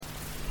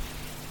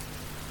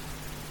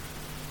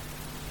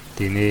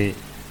ဒီနေ့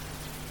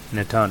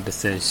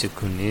2018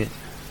ခုနှစ်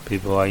ဖေ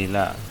ဖော်ဝါရီလ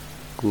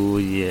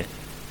9ရက်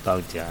တော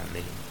က်ကြ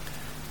နေ့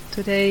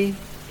Today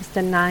is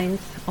the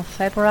 9th of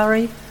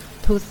February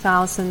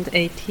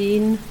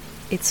 2018.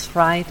 It's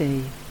Friday.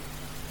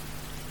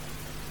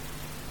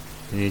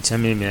 ဒီချ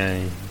မ်းမြေမြိုင်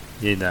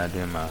ရိပ်သာအတွ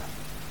င်းမှာ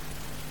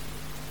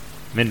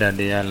မေတ္တာ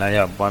တရားလာ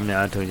ရောက်ပွား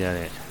များအထောက်ကြ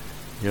တဲ့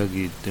ယော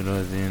ဂီသူ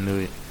တော်စင်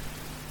တို့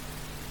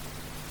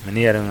မ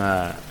နေ့က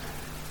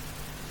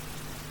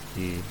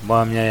ဒီ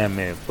ပွားများရမ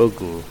ယ့်ပုဂ္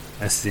ဂိုလ်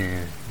အစဉ်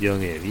ပြော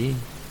ခဲ့ပြီ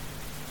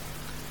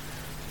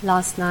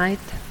Last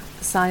night,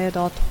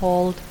 Sayadaw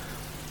told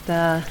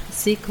the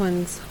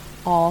sequence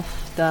of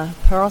the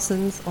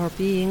persons or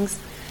beings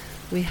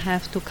we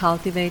have to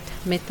cultivate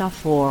Metta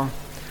for.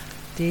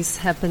 This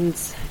happens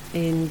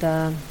in the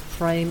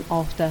frame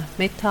of the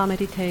Metta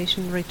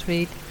meditation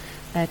retreat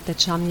at the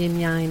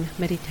Chanmyay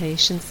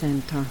meditation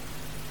center.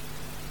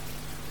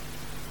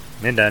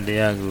 မေတ္တာတ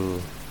ရားကို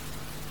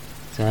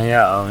ဇံရ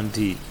အောင်အ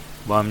ထိ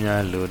ပွား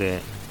များလိုတဲ့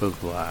ပုဂ္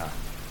ဂိုလ်ဟာ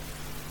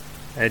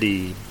အဲ့ဒီ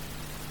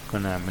ခု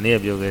နမနေ့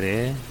ပြောခဲ့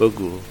တဲ့ပုဂ္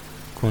ဂိုလ်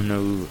ခုနှ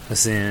စ်ဦးအ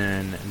စဉ်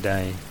အတို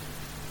င်း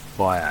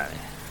ပွားရတ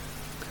ယ်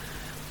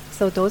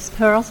So those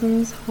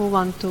persons who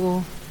want to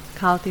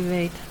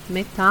cultivate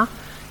Metta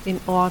in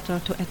order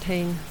to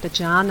attain the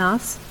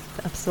jhanas,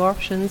 the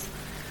absorptions,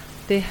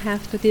 they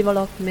have to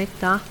develop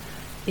Metta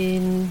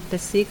in the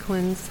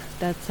sequence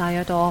that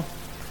Sayadaw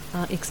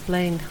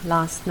explained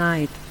last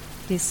night,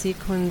 this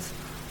sequence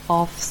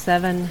of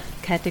 7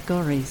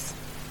 categories.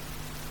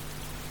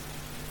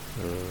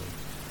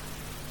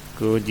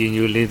 ကိုကြည်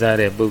ညိုလေးစား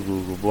တဲ့ပုဂ္ဂို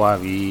လ်ကိုပွား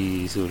ပြီ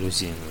ဆိုလို့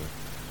ရှိရ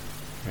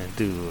င်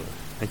သူ့ကို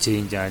အချိ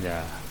န်ကြာကြာ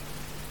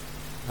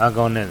အ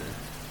ကောင်းနဲ့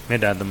မေ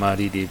တ္တာသမာ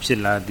ဓိတွေဖြစ်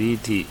လာသည့်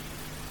အထိ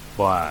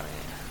ပွားရတ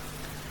ယ်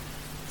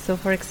So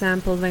for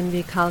example, when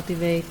we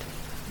cultivate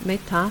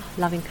Metta,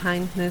 loving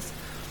kindness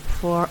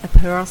for a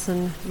person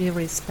we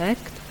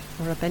respect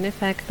or a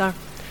benefactor,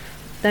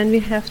 then we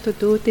have to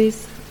do this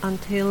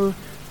until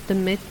the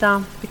Metta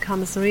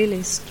becomes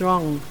really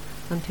strong,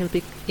 until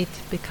it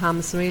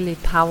becomes really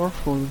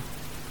powerful.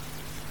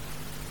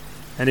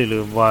 အဲ့ဒီ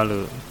လိုပွား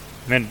လို့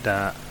မေတ္တာ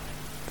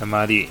သ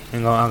မာဓိအ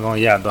ကောင်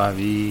ရသွား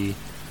ပြီ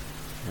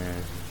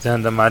ဇန်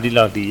သမာဓိ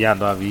လောက်တည်ရ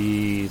သွားပြီ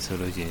ဆို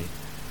လို့ရှိရင်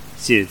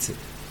ရှေ့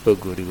ပုဂ္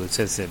ဂိုလ်တွေကို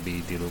ဆက်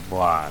ပြီးဒီလို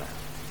ပွားရတာ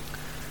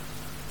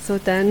So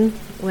then,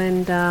 when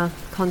the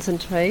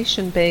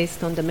concentration based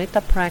on the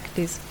Metta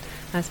practice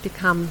has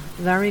become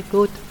very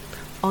good,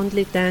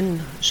 only then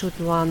should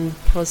one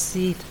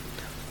proceed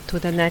to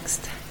the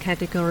next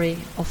category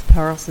of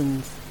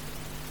persons.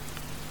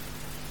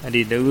 အဲ့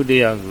ဒီတခုတ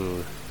ယောက်ကို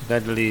က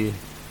တ္တလီ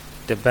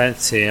တစ်ပတ်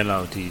10လော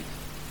က်ထိ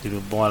ဒီ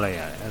လိုပွားလိုက်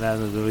ရတယ်အဲ့ဒါ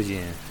ဆိုလို့ရှိ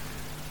ရင်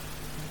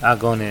အ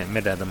ကောင်းနဲ့မေ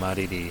တ္တာသမာ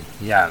ဓိတွေ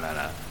ရလာ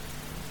တာ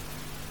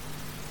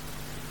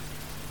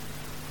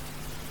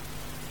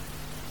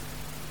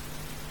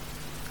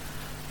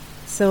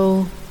So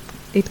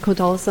it could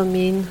also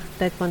mean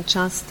that one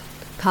just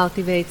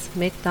cultivates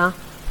Metta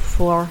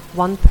for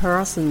one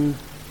person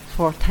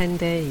for 10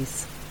 days.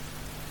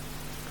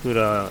 ခု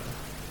တော့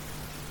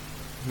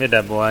မေတ္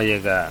တာပွားရ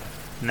က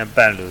နှစ်ပ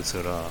တ်လို့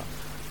ဆိုတော့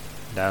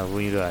ဒါဘု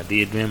န်းကြီးတို့ကဒီ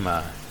အတွင်းမှာ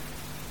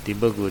ဒီ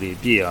ပုဂ္ဂိုလ်တွေ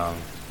ပြည့်အောင်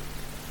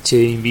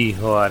ချိန်ပြီး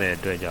ဟောရတဲ့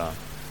အတွက်ကြောင့်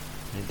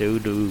တူ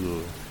တူ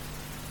ကို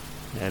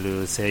အဲလို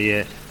10ရ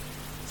က်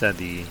စ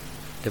သည်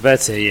တစ်ပတ်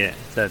10ရက်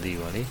စသည်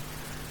ပေါ့လေ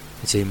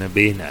အချိန်မ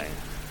ပေးနိုင်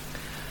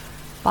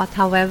But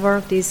however,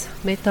 this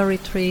Metta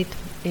retreat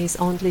is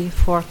only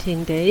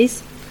 14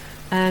 days,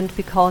 and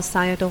because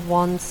Sayadaw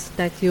wants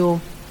that you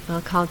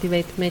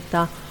cultivate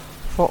Metta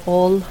for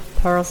all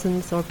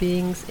persons or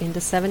beings in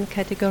the 7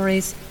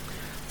 categories,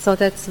 so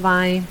that's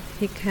why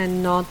he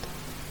cannot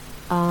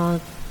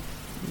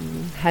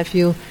have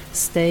you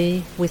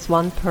stay with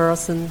one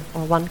person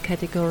or one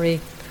category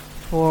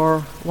for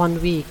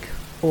 1 week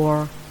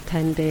or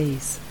 10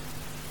 days.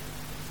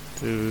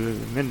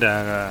 မေတ္တာ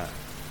က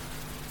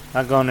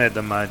အကောင်းတဲ့သ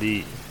မာဓိ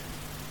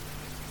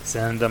ဇ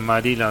န်သမာ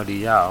ဓိလောက်ဒီ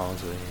ရအောင်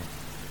ဆိုရင်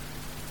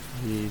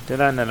ဒီတ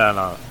ရဏလ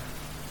လောက်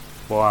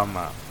ပွား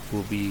မှာပူ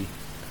ပြီး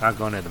အ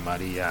ကောင်းတဲ့သမာ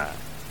ဓိရ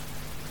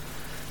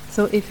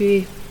So if we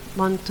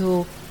want to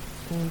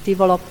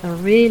develop a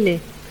really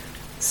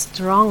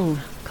strong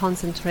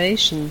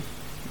concentration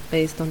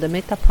based on the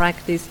Metta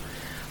practice,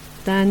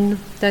 then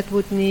that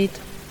would need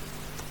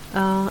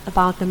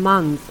about a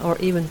month or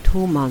even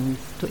 2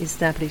 months to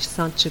establish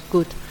such a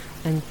good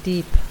and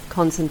deep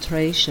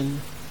concentration.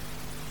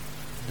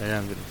 ဒါကြော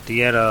င့်ဒီ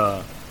ကတော့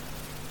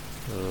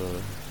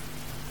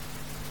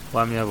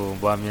ပွားများပုံ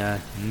ပွားများ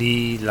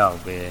နီးလောက်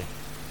ပဲ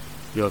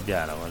ပြောပြ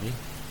တာပေါ့လေ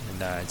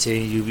ဒါအချိ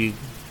န်ယူပြီး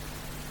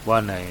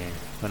ပွားနိုင်ရင်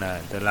ခုန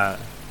တစ်လ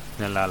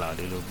နှစ်လလောက်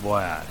ဒီလို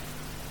ပွားရတယ်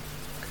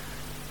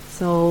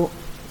So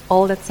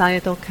all that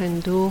Sayadaw can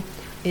do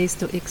is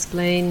to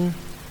explain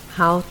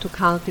how to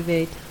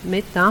cultivate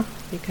Metta.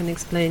 He can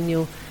explain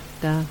you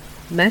the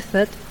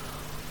method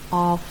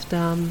of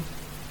the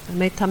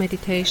Metta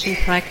meditation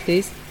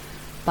practice,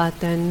 but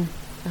then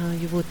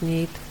you would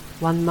need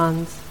 1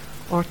 month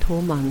or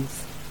 2 months.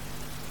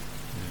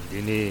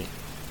 ဒီနေ့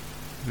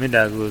မေတ္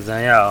တာကိုဇံ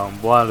ရအောင်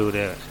ပွားလို့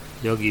တဲ့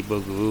yogi ပု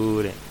ဂ္ဂို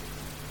လ်တဲ့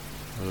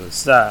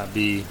စ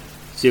ပြီး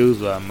ရှေးဥ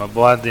စွာမ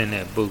ပွားတဲ့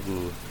ပုဂ္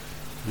ဂိုလ်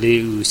၄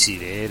ဦးရှိ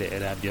တယ်တဲ့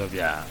အဲ့ဒါပြော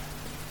ပြ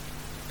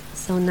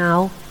So now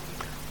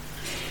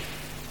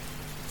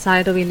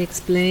Sayadaw will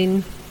explain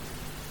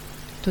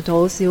to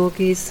those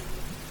yogis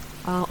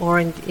or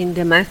in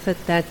the method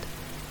that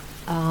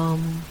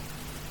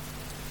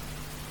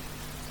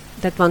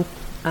that one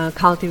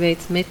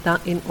cultivates metta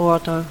in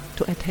order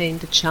to attain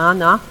the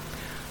jhana.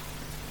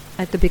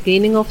 At the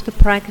beginning of the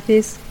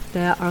practice,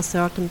 there are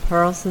certain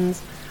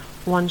persons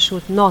one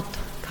should not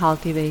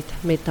cultivate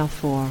metta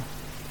for.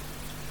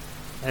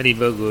 အဲ့ဒီ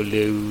ပုဂ္ဂိုလ်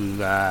၄ဦး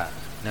က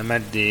နံပါ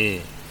တ်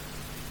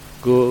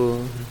1ကို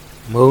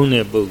မုန်း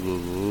တဲ့ပုဂ္ဂို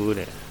လ်ကို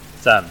တဲ့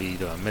စပြီး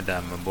တော့မေတ္တာ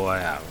မပွား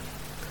ရဘူး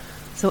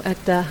So at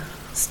the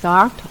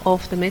start of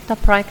the metta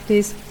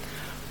practice,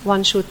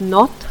 one should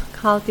not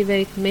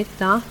cultivate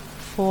metta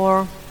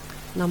for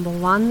number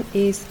one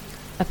is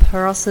a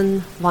person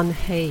one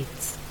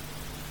hates.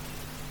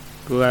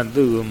 ကိုက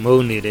သူ့ကိုမု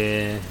န်းနေတယ်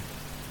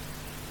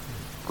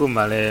ကို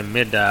မှလည်း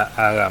မေတ္တာ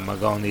အားကမ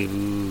ကောင်းသေး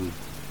ဘူး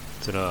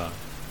ဆိုတော့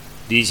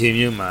ဒီအချိန်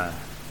မျိုးမှာ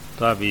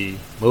သွားပြီး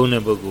မုန်း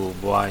တဲ့ပုဂ္ဂိုလ်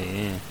ပွားရ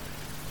င်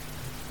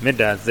မေတ္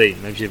တာစိတ်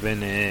မဖြစ်ဘဲ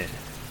နဲ့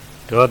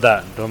ဒေါသ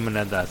ဒေါမန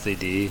တစိတ်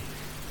တွေ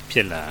ဖြ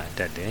စ်လာတ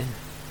တ်တယ်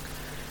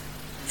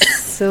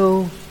So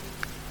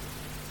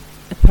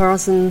a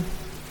person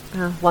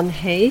one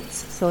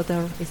hates, so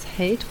there is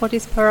hate for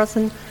this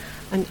person,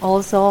 and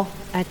also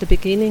at the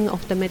beginning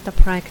of the metta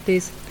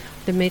practice,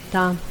 the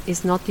metta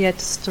is not yet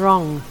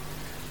strong.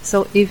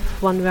 So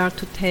if one were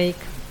to take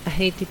a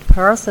hated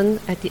person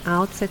at the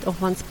outset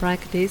of one's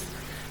practice,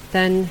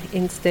 then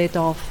instead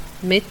of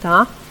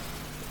metta,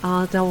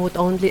 there would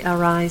only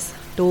arise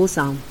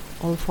dosa,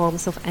 all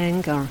forms of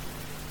anger,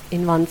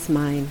 in one's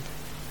mind.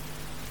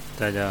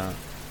 ဒါကြောင့်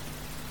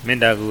မေ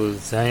တ္တာကို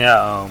ဇံရ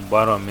အောင်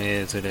ပွားတော်မယ်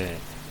ဆိုတဲ့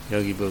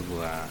ယောဂီပုဂ္ဂို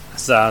လ်ဟာအ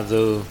စာ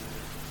ဆုံး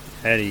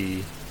အဲ့ဒီ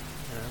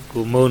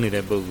ကိုမုန်းနေ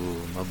တဲ့ပုဂ္ဂို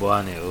လ်မ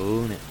ပွားနဲ့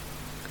ဦးတဲ့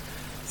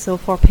So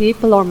for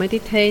people or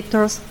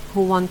meditators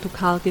who want to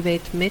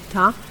cultivate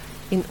metta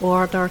in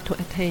order to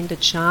attain the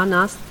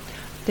jhanas,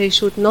 they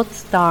should not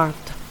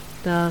start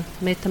the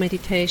metta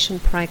meditation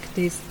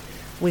practice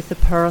with the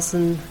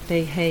person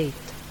they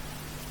hate.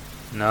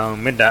 Now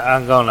မေတ္တာ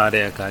အားကောင်းလာ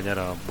တဲ့အခါကျ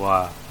တော့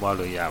ပွား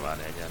လို့ရပါ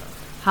တယ်ကျတော့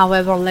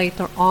However,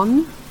 later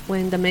on,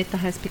 when the metta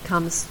has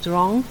become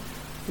strong,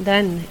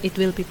 then it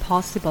will be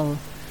possible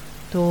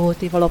to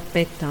develop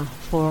metta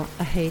for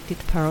a hated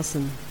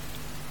person.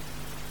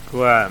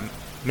 ကိုက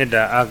မေတ္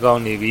တာအားကော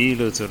င်းနေပြီ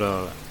လို့ဆို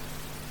တော့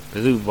ဘ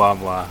ယ်သူပွား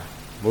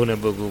မုန်းတဲ့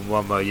ပုဂ္ဂိုလ်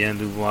ပွားရန်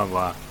သူပွား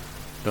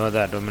ဒေါသ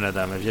ဒေါမနတ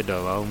မဖြစ်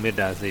တော့ပါဘူးမေတ္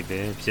တာစိတ်ပဲ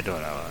ဖြစ်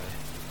တော့တာပါပဲ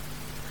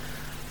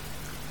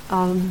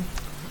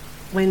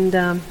When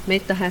the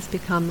metta has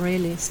become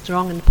really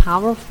strong and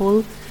powerful,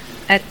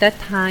 at that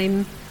time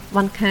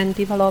one can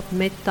develop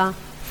metta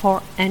for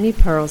any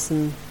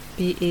person,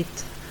 be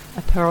it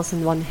a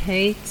person one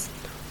hates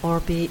or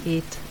be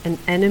it an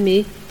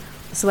enemy.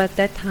 So at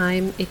that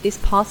time it is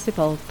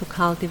possible to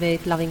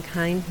cultivate loving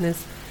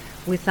kindness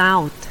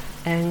without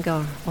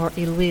anger or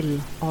ill will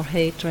or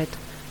hatred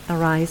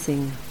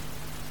arising.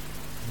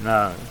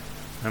 Now,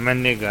 နံပါတ်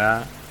2က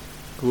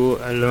ကို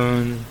အလွန်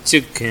ချ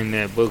စ်ခင်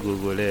တဲ့ပုဂ္ဂို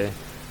လ်ကိုလည်း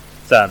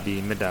စ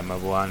ပြီးမေတ္တာမ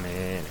ပွား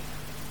နဲ့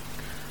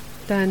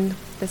Then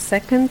the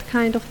second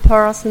kind of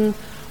person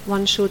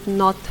one should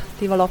not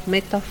develop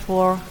metta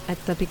for at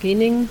the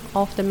beginning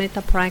of the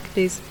metta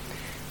practice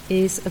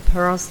is a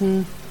person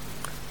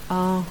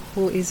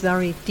who is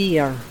very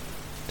dear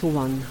to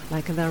one,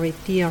 like a very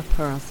dear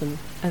person,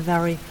 a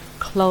very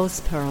close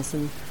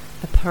person,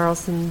 a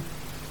person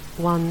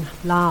one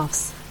loves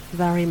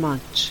very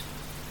much.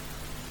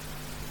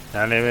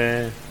 ဒါလည်းပဲ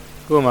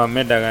ကိုယ်မှာ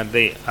မေတ္တာက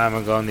သိအာမ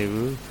ကောင်းနေ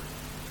ဘူး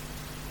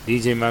ဒီ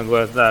ချိန်မှာကို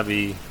ယ်စ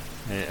ပြီး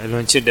အလွ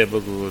န်ချစ်တဲ့ပု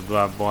ဂ္ဂိုလ်ကို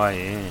တွားပွား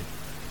ရင်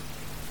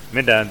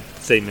မေတ္တာ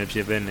စိတ်မဖြ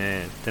စ်ဘဲနဲ့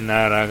တဏှာ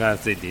ရာဂ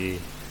စိတ်တွေ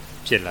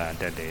ဖြစ်လာ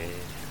တတ်တယ်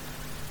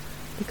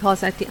Because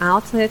at the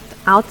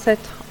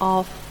outset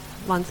of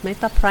one's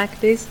metta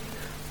practice,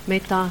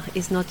 metta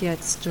is not yet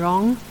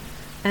strong,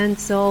 and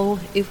so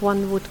if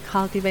one would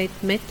cultivate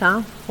metta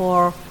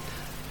for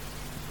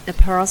a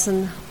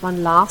person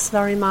one loves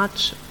very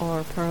much or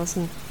a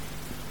person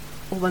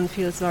who one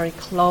feels very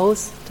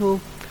close to,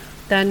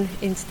 then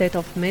instead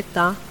of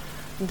metta,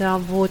 there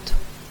would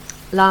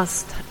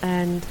lust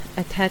and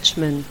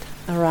attachment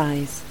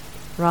arise,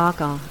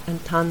 raga and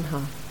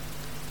tanha.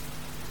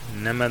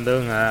 နံပါတ်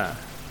3က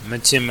မ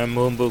ချစ်မ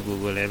မုန်းပုဂ္ဂို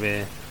လ်ကိုလည်းပဲ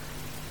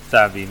စ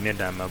ပြီးမေတ္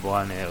တာမ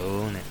ပွားနဲ့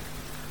ဦးနဲ့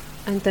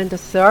And then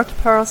the third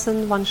person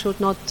one should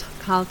not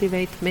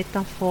cultivate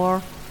metta for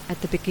at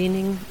the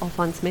beginning of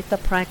one's metta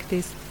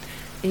practice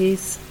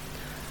is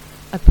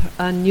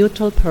a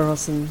neutral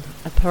person,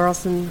 a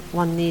person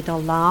one neither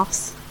loves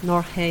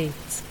nor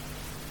hates.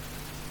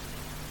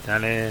 ဒါ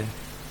လည်း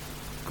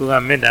ကိုက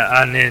မေတ္တာ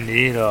အားနဲ့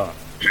နေတော့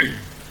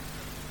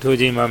ထို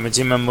ချိန်မှာမချ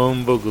စ်မမု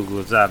န်းပုဂ္ဂိုလ်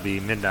ကိုစ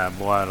ပြီးမေတ္တာ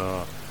ပွား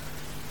တော့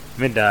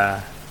မေတ္တာ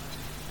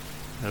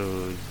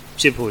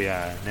ဖြစ်ဖို့ရ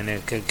နည်းန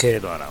ည်းခက်ခဲ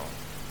သွားတာပေါ့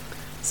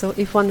So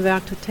if one were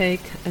to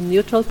take a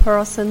neutral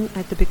person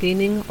at the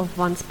beginning of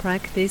one's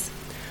practice,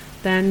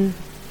 then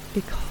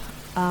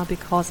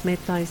because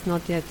metta is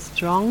not yet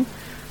strong,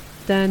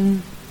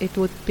 then it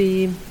would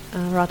be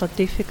rather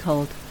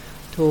difficult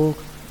to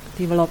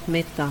develop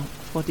metta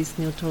for this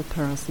neutral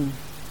person.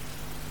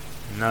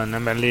 Now,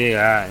 number 4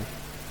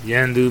 ကယ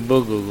န္တုပု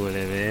ဂ္ဂိုလ်ကိုလ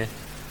ည်းပဲ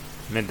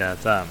မေတ္တာ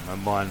စမ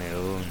ပွားနဲ့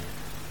ဦး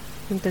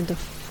And then the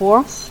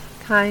fourth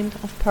kind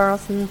of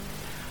person,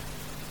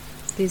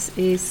 this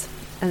is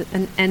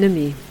an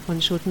enemy. One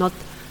should not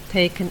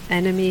take an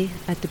enemy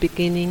at the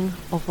beginning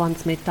of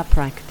one's metta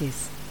practice.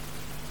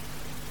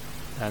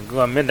 အခု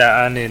ကမေတ္တာ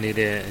အားနေနေ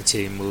တဲ့အ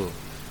ချိန်မို့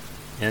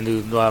ယန္တု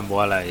သွား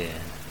ပွားလိုက်ရင်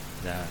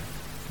ဒါ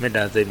မေတ္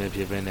တာစိတ်မဖြ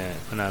စ်ဘဲနဲ့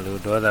ခုနလို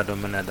ဒေါသဒေါ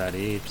မနတ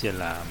တွေဖြစ်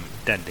လာ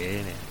တတ်တယ်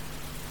တဲ့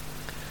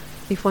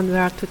If one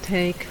were to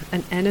take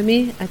an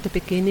enemy at the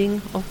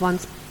beginning of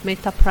one's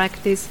metta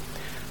practice,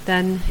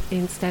 then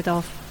instead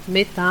of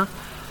metta,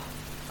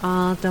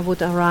 there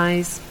would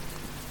arise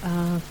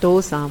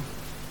dosa,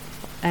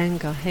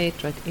 anger,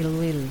 hatred, ill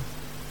will.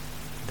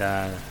 ဒါ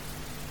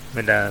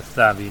မေတ္တာစ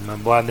ပြီးမ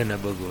ပွားတဲ့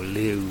ပုဂ္ဂိုလ်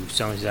 4 ဦး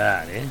ရှောင်ရှား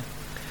ရတယ်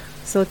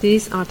So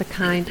these are the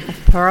kind of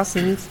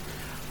persons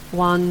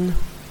one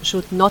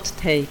should not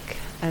take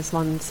as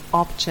one's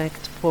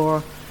object for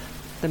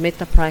the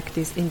metta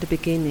practice in the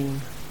beginning.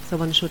 So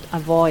one should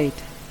avoid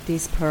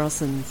these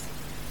persons.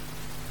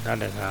 နောက်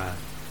တစ်ခါ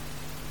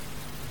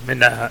မေတ္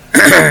တာ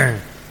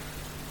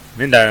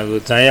မေတ္တာကို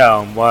ဇာရ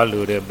အောင်ပွား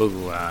လို့တဲ့ပုဂ္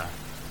ဂိုလ်ဟာ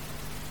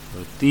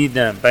တီးတ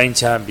န့်ပိုင်း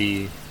ခြားပြီး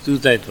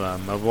စူးစိုက်စွာ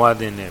မပွား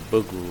တဲ့ပု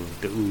ဂ္ဂိုလ်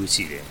တူ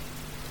ရှိတယ်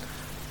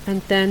And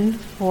then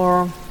for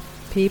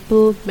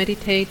people,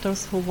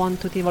 meditators who want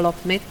to develop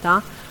metta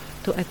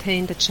to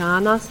attain the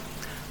jhanas,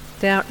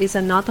 there is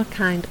another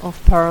kind of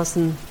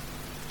person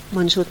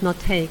one should not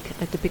take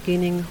at the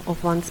beginning of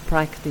one's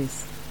practice.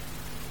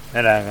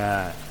 အဲ့ဒါက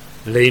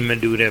လိမ်မ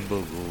တူတဲ့ပု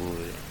ဂ္ဂို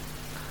လ်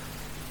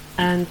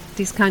And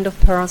this kind of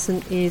person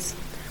is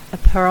a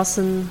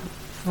person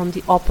from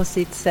the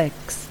opposite sex.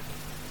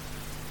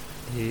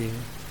 ဒီ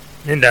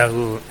မေတ္တာ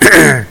ကို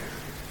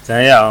ဇာ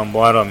ရအောင်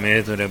ပွားတော့မယ်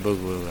ဆိုတဲ့ပုဂ္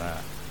ဂိုလ်က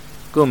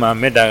ကိုယ်မှာ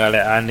မေတ္တာကလ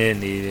ည်းအားနည်း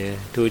နေတယ်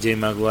ထိုအချိန်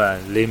မှာကိုယ်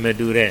ကလိမ်မ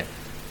တူတဲ့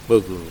ပု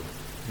ဂ္ဂိုလ်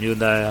မျိုး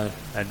သား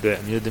အတွက်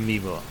မျိုးသ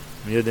မီးပေါ့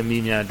မျိုးသ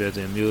မီးများအတွက်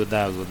ဆိုမျိုး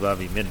သားကိုသွား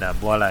ပြီးမေတ္တာ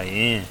ပွားလိုက်ရ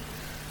င်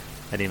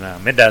အဲ့ဒီမှာ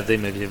မေတ္တာစိ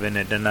တ်မဖြစ်ဘဲ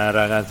နဲ့တဏှာ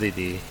ရာဂစိတ်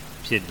တွေ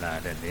ဖြစ်လာ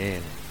တတ်တယ်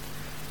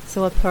So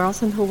a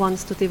person who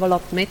wants to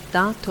develop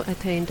metta to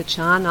attain the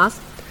jhanas,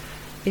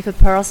 if a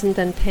person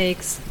then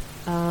takes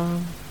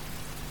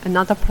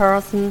another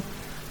person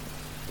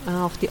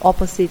of the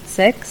opposite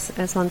sex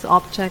as one's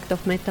object of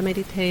metta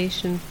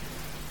meditation,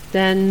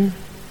 then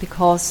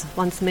because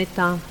one's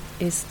metta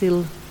is still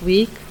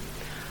weak,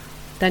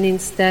 then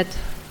instead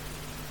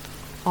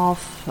of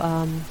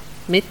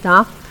metta,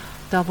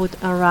 there would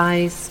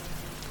arise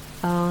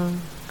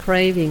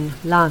craving,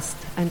 lust,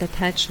 and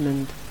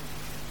attachment.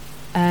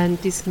 And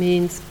this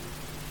means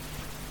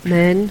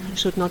men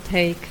should not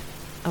take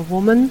a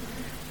woman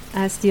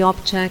as the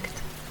object,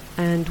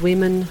 and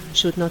women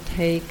should not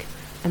take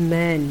a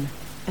man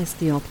as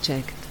the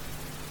object.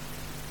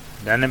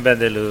 ဒါနဲ့ပတ်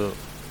သက်လို့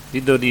ဒီ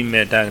တုတိ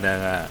မေတ္တာက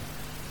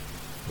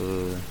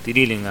တိ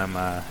ရိလင်္ကာ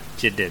မှာ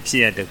ဖြစ်တဲ့ဖြ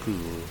စ်ရတစ်ခု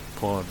ကို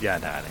ဖော်ပြ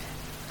ထားတယ်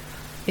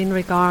In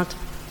regard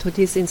to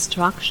this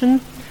instruction,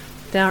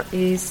 there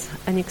is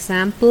an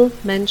example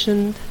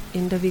mentioned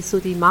in the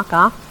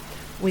Visuddhimagga,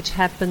 which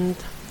happened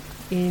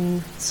in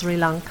Sri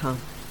Lanka.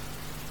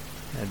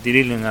 တိ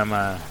ရိလင်္ကာ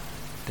မှာ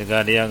တ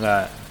ရားတရားက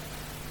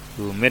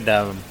မေတ္တာ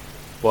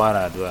ပွား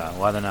တာသူက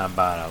ဝါဒနာ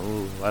ပါတာဟု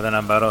တ်ဝါဒ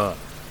နာပါတော့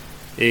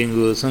အင်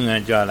ကိုဆွမ်းခံ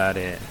ကြွလာ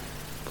တဲ့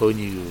ဘုန်း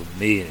ကြီးကို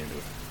မေးတယ်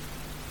လို့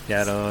ကြ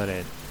တော့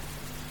တဲ့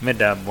မေတ္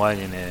တာပွား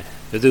ခြင်းနဲ့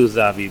ဘယ်သူ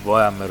စားပြီး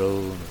ပွားရမ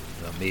လို့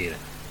လို့မေးတ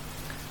ယ်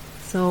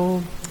So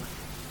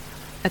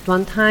at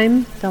one time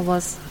there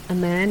was a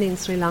man in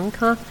Sri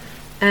Lanka,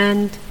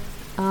 and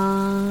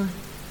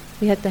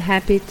he had the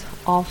habit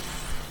of,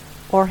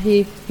 or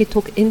he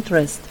took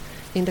interest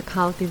in the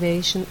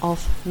cultivation of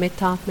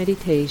metta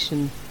meditation.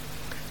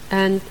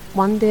 And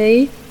one day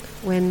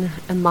when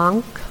a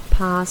monk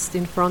passed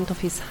in front of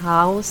his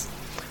house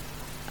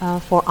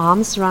for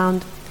alms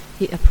round,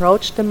 he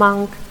approached the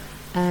monk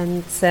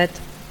and said,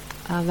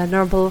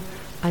 Venerable,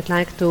 I'd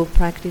like to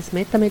practice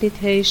metta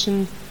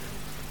meditation.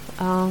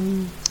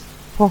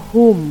 For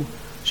whom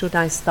should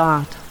I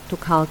start to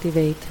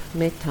cultivate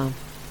metta?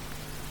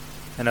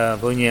 အဲ့တော့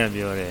ဘုန်းကြီးက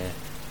ပြောတယ်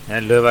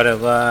လွယ်ပါတယ်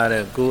ကွာ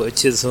တဲ့ကိုယ်အ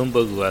ချစ်ဆုံး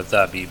ပုဂ္ဂိုလ်ကစ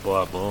ပြီး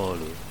ပွားဖို့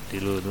လို့ဒီ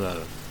လိုသူက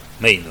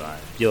မိန့်သွား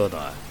တယ်ပြော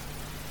သွားတယ်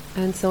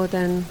And so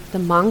then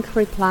the monk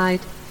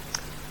replied,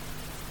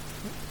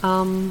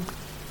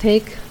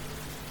 take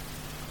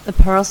a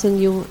person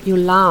you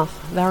love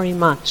very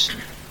much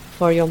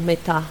for your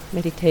metta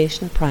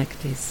meditation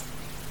practice.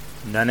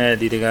 ဒါနဲ့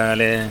ဒီတက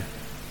လည်း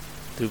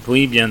သူဘု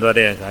န်းကြီးပြန်သွား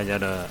တဲ့အခါကျ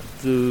တော့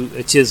သူ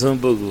အချစ်ဆုံး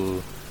ပုဂ္ဂိုလ်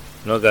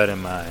လောကထဲ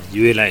မှာ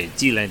ရွေးလိုက်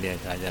ကြည့်လိုက်တဲ့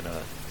အခါကျ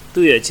တော့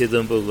သူ့ရဲ့အချစ်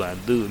ဆုံးပုဂ္ဂိုလ်က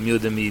သူ့အ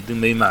မျိုးသမီးသူ့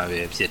မိန်းမ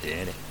ပဲဖြစ်တ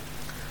ယ်တဲ့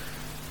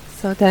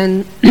So then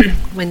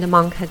when the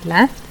monk had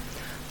left,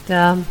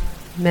 the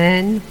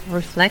man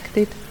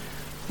reflected,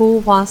 who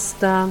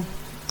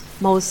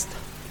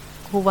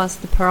was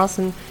the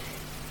person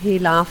he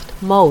loved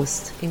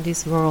most in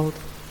this world.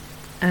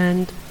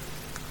 And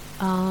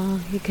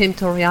he came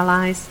to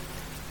realize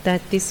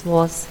that this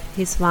was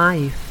his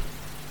wife.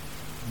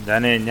 ဒါ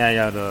နဲ့ည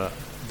ရောက်တော့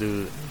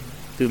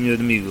သူမျိုး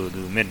သမီးကို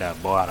သူမေတ္တာ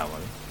ပွားတာပါ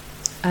လေ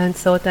And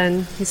so then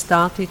he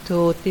started to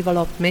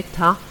develop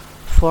metta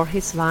for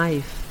his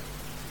wife.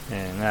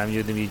 ငါ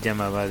မျိုးသမီးကျမ်း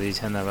မာပါစေ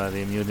ချမ်းသာပါ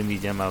စေမျိုးသ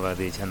မီးကျမ်းမာပါ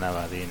စေချမ်းသာ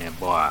ပါစေနဲ့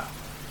ပွား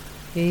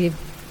He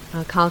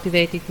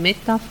cultivated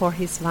metta for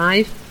his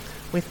wife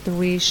with the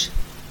wish,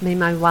 may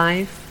my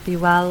wife be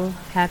well,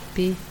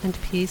 happy and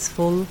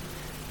peaceful.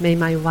 May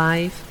my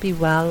wife be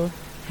well,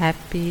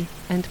 happy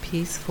and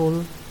peaceful.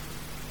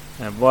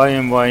 ပွားရ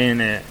င်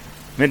နဲ့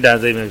မေတ္တာ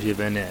စိတ်မဖြစ်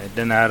ဘဲနဲ့တ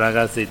ဏှာရာ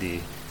ဂစိတ်တွေ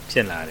ဖြ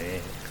စ်လာတယ်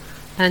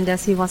And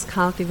as he was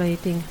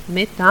cultivating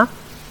metta,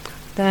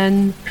 then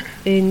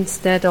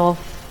instead of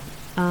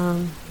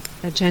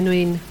a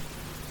genuine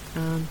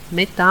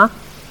metta,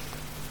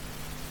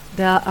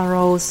 there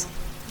arose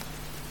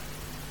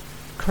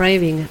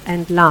craving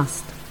and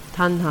lust,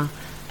 tanha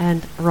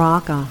and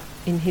raga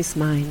in his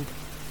mind.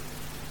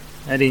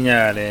 အဲ့ဒီည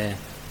ကလည်း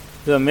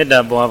သူကမေတ္တာ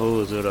ပွား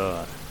ဖို့ဆိုတော့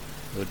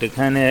တခ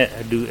န်းနဲ့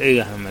အတူအိတ်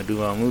ကမတူ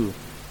အောင်ဘူး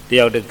တ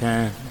ယောက်တခ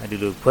န်းအတူ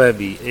လိုဖွဲ့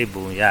ပြီးအိတ်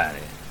ပုံရတ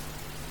ယ်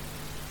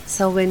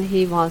So when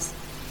he was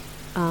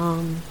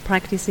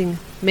practicing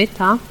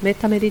metta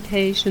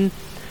meditation,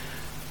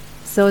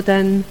 so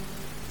then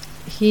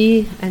he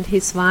and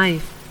his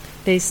wife,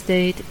 they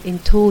stayed in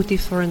 2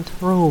 different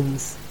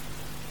rooms.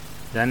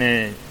 ဒါနဲ့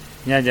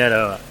ညကြ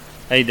တော့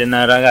အဲ့ဒီတ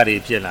ဏှာရာဂတွေ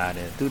ဖြစ်လာတ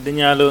ယ်သူတ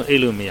ညလုံးအိ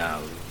တ်လို့မရ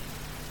ဘူး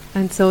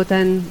And so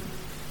then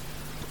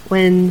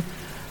when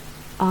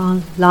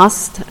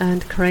lust and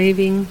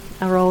craving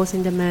arose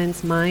in the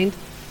man's mind,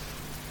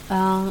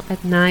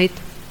 at night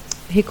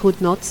he could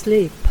not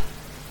sleep.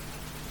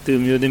 သူ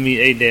မျိုးသမီး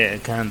အိတ်တဲ့အ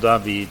ခန်းသွား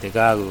ပြီးတ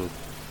ကားကို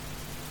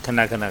ခဏ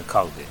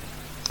ခောက်တယ်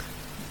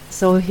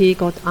So he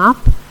got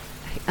up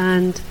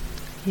and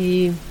he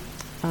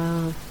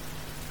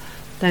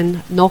then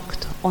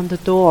knocked on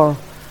the door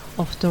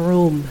of the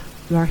room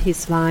where his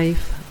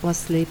wife was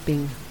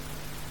sleeping.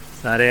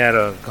 စားရဲက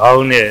တော့ခေါ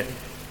င်းနဲ့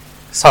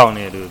စောင့်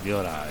နေလို့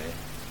ပြောတာပဲ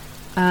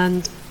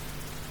And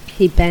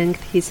he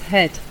banged his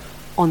head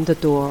on the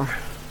door.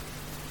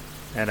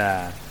 အဲ့ဒါ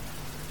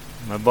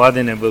မပွား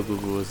တဲ့ပုဂ္ဂို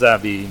လ်ကိုစ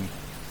ပြီး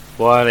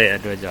ပွားတဲ့အ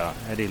တွက်ကြောင့်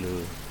အဲ့ဒီလို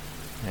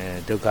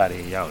ဒုက္ခတွေ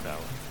ရောက်တာ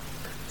ပေါ့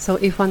So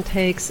if one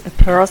takes a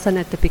person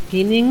at the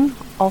beginning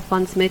of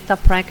one's metta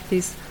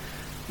practice,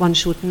 one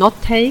should not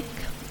take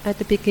at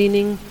the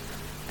beginning,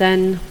 then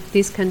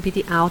this can be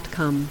the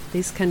outcome.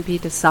 This can be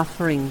the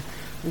suffering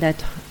that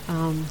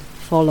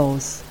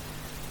follows.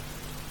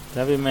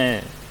 ဒါပေမဲ့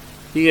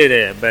ပြီးခဲ့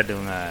တဲ့အပတ်တု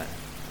န်းက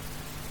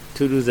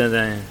ထူးထူးဆန်းဆ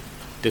န်း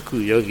တစ်ခု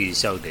ယောဂီ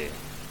လျှောက်တယ်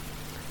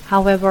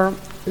However,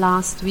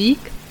 last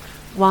week,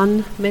 one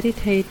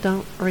meditator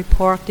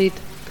reported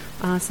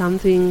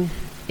something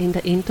in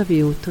the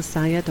interview to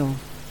Sayadaw.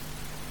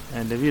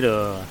 တပည့်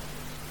တော့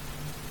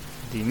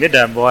ဒီမေတ္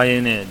တာပွားရ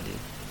င်းနဲ့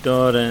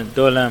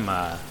တောလမ်း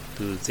မှာ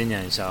သူစဉ္ညာ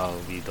လျှောက်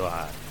ပြီး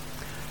သွား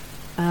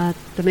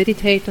The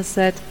meditator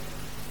said,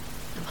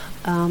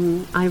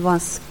 I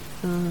was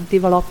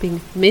developing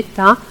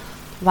metta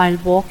while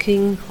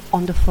walking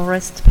on the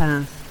forest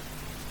path.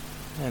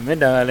 မေတ္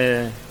တာကလ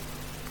ည်း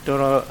တော်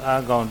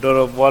အားကောင်း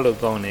တော်ပွားလို့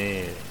ကောင်းနေ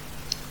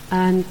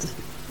And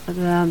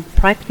the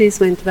practice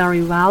went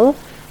very well,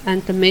 and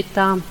the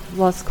metta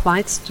was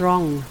quite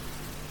strong.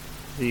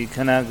 ဒီခ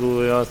န္ဓာကို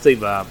ယ်ရောစိတ်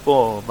ပါ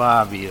ပေါ့ပါ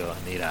ပြီးတော့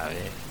နေတာ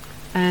ပဲ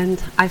And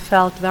I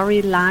felt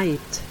very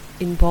light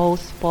in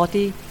both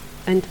body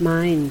and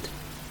mind.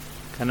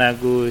 ခန္ဓာ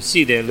ကိုယ်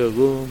ရှိတယ်လို့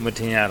ကိုမထ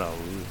င်ရတော့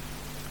ဘူး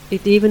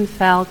It even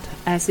felt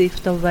as if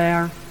there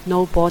were no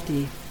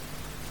body.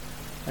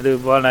 အဲ့လို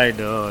ပွားလိုက်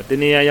တော့တ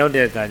ဏှာရောက်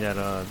တဲ့အခါကျ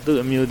တော့သူ့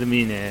အမျိုးသ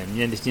မီးနဲ့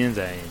မျက်နှာချင်း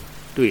ဆိုင်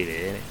တွေ့တ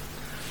ယ်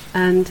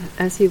And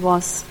as he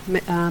was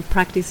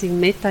practicing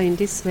metta in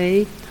this way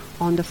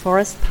on the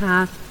forest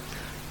path,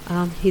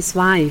 his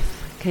wife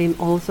came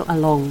also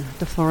along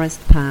the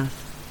forest path.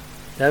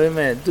 ဒါပေ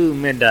မဲ့သူ့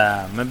မေတ္တာ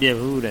မပြတ်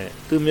ဘူးတဲ့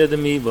သူ့မျိုးသ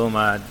မီးပုံ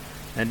မှာ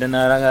တ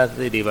ဏှာရာဂ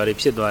စိတ်တွေဘာတွေ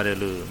ဖြစ်သွားတယ်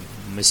လို့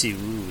မရှိ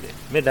ဘူးတဲ့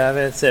မေတ္တာ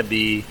ပဲဆက်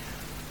ပြီး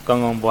ကော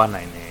င်းကောင်းပွား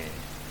နိုင်တယ်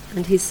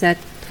And he said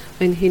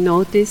when he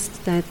noticed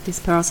that this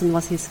person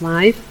was his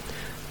wife,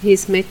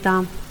 his metta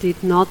did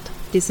not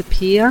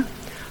disappear.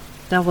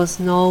 There was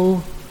no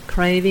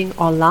craving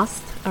or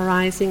lust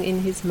arising in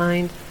his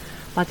mind,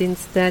 but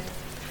instead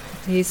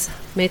his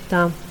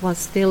metta was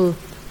still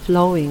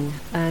flowing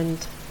and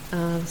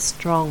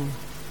strong.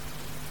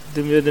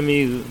 သူမျိုးသ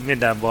မီးမေ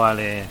တ္တာပွား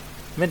လဲ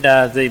မေတ္တာ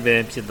စိတ်ပဲ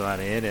ဖြစ်သွား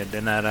တယ်တဲ့တ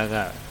ဏှာရာဂ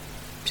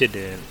ဖြစ်တ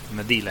ယ်မ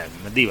သိ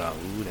ပါ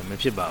ဘူးတဲ့မ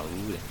ဖြစ်ပါ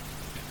ဘူးတဲ့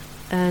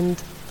And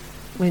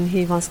when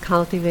he was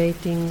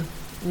cultivating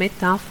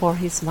metta for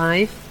his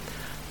wife,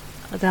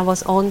 there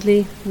was only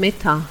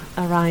metta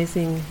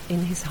arising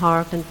in his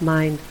heart and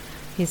mind.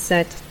 He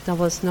said there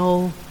was no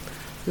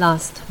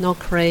lust, no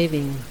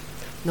craving,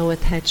 no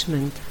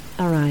attachment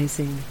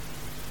arising.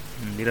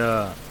 ဒီ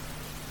တော့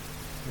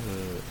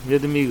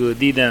မြို့သမီးကို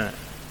တည်တံ့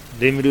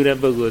ဒေမတူတဲ့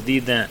ပုဂ္ဂိုလ်တ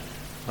ည်တံ့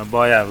ဟ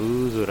ပွားရ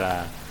ဘူးဆိုတာ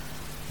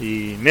ဒီ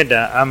မေတ္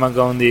တာအာမ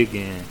ကောင်းသေးခ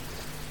င်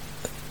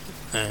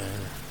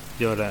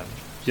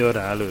ပြော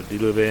တာလို့ဒီ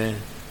လိုပဲ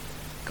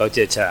ကောက်ချ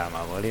က်ချရ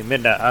မှာပေါ့လေမေ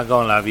တ္တာအားကော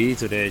င်းလာပြီ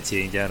ဆိုတဲ့အချိ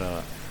န်ကျ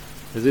တော့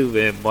ဘယ်သူ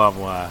ပဲပွား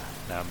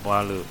ဒါ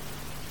ပွားလို့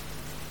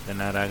တ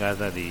ဏှာရာဂ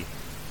သတိ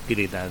ကိ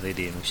လေသာစိတ်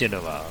တွေမဖြစ်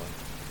တော့ပါဘူး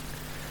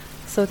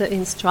So the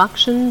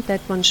instruction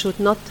that one should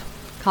not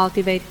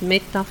cultivate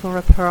metta for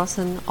a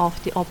person of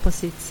the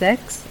opposite sex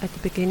at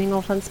the beginning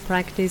of one's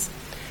practice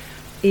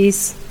is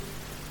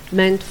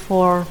meant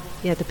for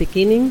the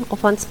beginning of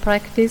one's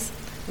practice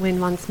when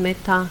one's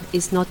metta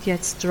is not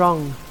yet strong.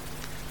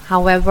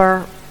 However,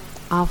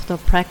 after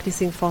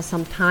practicing for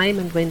some time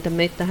and when the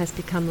metta has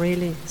become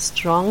really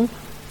strong,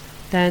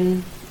 then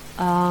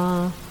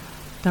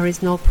there is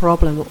no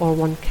problem, or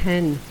one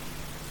can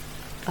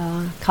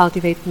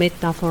cultivate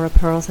metta for a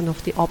person of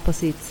the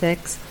opposite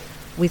sex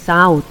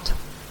without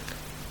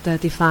the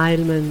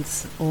defilements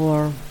or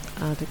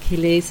the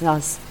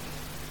kilesas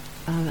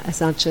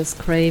such as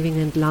craving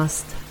and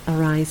lust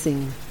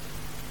arising.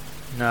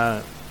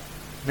 Now,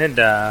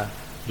 metta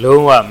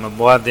lonwa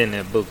mabwa den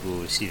pukku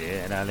shi de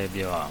ada le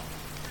pyo aung.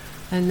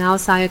 And now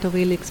Sayadaw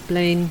will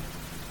explain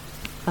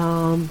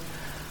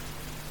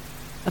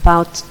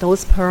about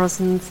those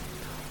persons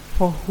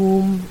for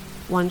whom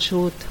one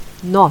should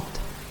not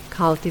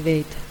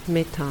cultivate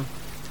metta.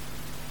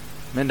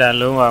 Metta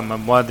lonwa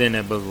mabwa den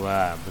pukku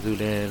ha badu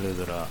le lo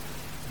so ro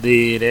de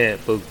de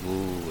pukku.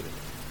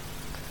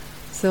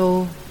 So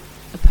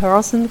a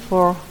person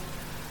for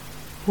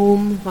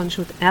whom one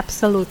should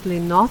absolutely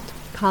not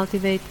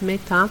cultivate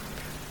metta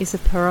is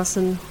a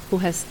person who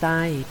has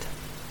died.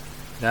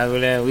 ဒါကို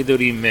လည်းဝိသု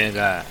ရိမေက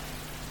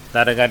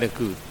သာရကတ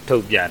ခုထု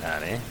တ်ပြထား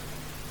တယ်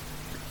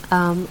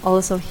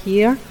Also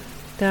here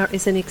there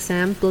is an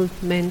example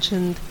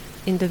mentioned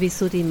in the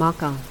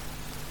Visuddhimagga.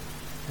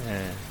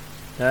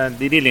 ဒါ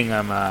တိတိလင်္ကာ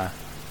မှာ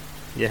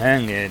ယဟန်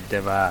ငယ်တ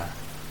စ်ပါး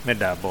မေတ္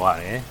တာပွား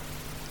တယ်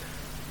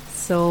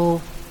So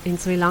in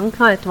Sri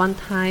Lanka at one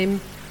time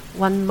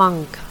one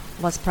monk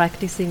was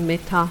practicing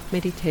metta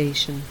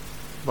meditation.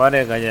 ပွား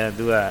တဲ့အခါကျ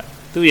သူက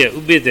သူ့ရဲ့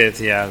ဥပိ္ပဒေဆ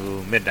ရာကို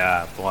မေတ္တာ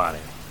ပွားတ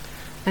ယ်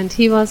And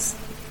he was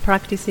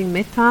practicing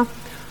metta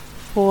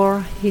for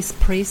his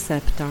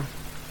preceptor.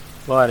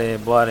 ပွားတ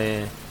ယ်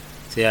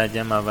ဆရာကျ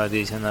မ်းမာပါ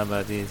စေချမ်းသာပါ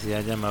စေဆရာ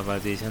ကျမ်းမာပါ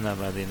စေချမ်းသာ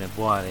ပါစေနဲ့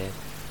ပွားတယ်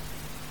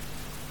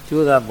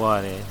ကျိုးသားပွား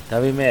တယ်ဒါ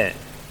ပေမဲ့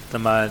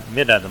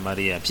မေတ္တာတမာ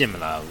ရီကဖြစ်မ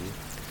လာဘူး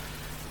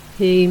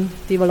He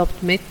developed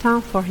metta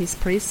for his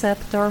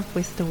preceptor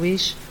with the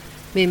wish,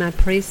 may my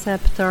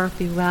preceptor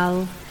be well,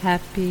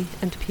 happy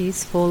and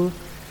peaceful.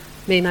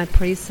 May my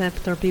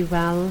preceptor be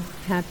well,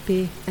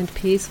 happy and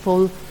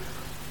peaceful.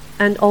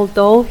 And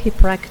although he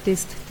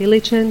practiced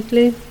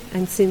diligently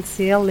and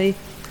sincerely,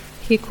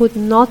 he could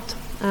not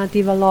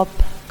develop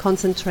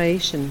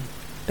concentration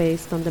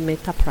based on the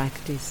metta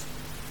practice.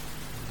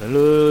 ဘယ်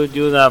လို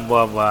ကြိုးစား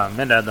ပွား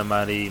မေတ္တာတမာ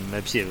ရီမ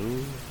ဖြစ်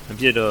ဘူးမ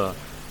ဖြစ်တော့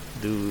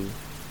သူ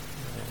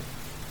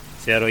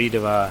ဆရာတော်ကြီးတ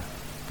စ်ပါး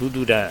ဘု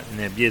ဒ္ဓ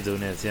နဲ့ပြည့်စုံ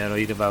တဲ့ဆရာတော်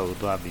ကြီးတစ်ပါးကို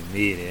တွားပြီး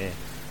မေးတယ်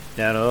ဆ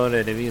ရာတော်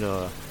တဲ့တပည့်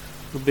တော်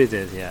ဥပိ္ပ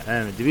ဒေဆရာ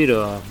တပည့်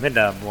တော်မေတ္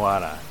တာပွား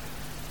တာ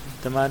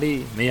တမာရီ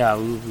မရ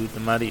ဘူးတ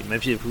မာရီမ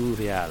ဖြစ်ဘူး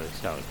ဖေရလို့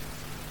ရှောက်တယ်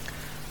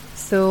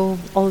So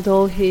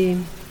although he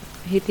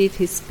did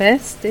his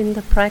best in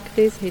the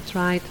practice, he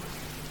tried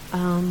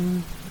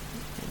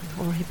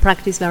or he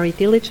practiced very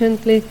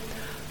diligently,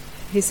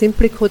 he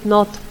simply could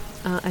not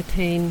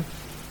attain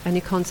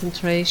any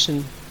concentration.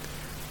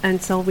 And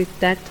so with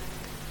that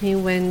he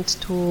went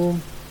to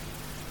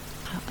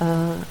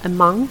a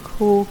monk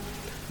who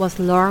was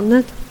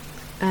learned,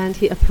 and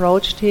he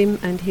approached him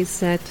and he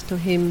said to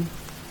him,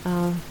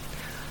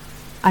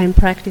 I am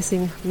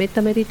practicing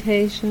metta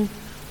meditation,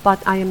 but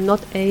I am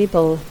not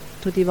able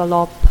to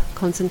develop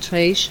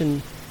concentration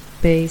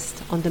based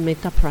on the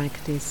metta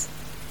practice.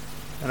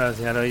 အဲ့တော့ဆ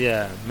ရာတော်ကြီး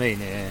ကမိတ်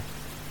နေ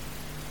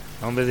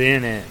ဘောင်ပစင်း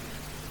နဲ့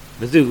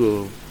ဘယ်သူကို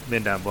မေ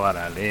တ္တာပွား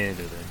တာလဲ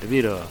လို့တပ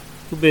ည့်တော်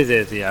ဥပိ္ပဒေ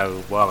ဆရာ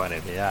ကိုပွားပါတ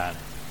ယ်ဗျာ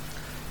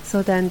So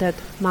then that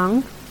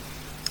monk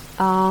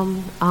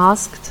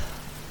asked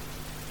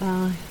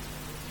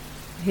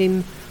him,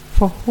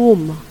 for whom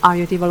are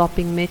you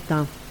developing metta?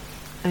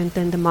 And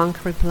then the monk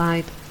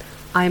replied,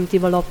 I am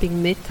developing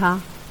metta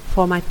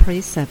for my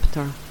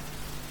preceptor.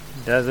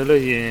 ဒါဆို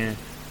လို့ရှိရင်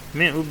မ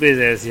င်းဥပိ္ပ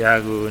ဒေဆရာ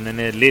ကိုနည်း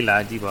နည်းလေ့လာ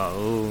ကြည့်ပါ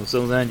ဦး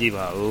စုံစမ်းကြည့်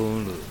ပါဦး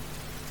လို့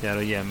ဆရာ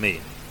တော်ကြီးကမိ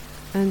တ်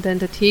And then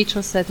the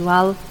teacher said,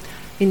 well,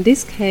 in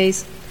this case,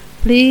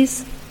 please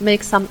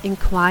make some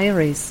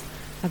inquiries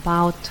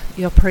about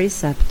your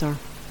preceptor.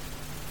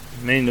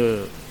 မင်းတို့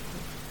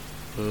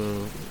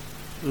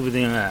ဥပ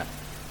ဒေက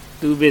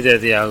သူဥပိ္ပဒေ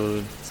ဆရာကို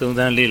စုံစ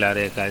မ်းလေ့လာ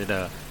တဲ့အခါကျ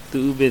တော့သူ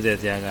ဥပိ္ပဒေ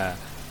ဆရာက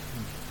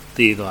တ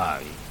ည်သွား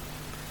ပြီ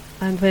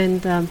And when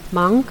the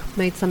monk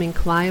made some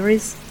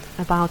inquiries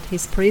about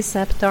his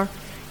preceptor,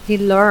 he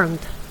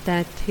learned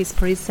that his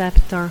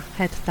preceptor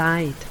had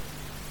died.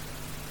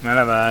 မှန်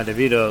လားပါတပ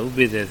ည့်တော်ဥ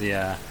ပိ္ပဒေဆ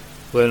ရာ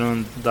ဝယ်လွန်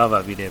သွားပါ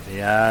ပြီတဲ့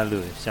ဗျာ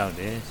လို့ရှောက်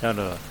တယ်ရှောက်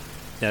တော့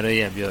ဆရာတော်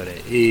ကြီးကပြောတ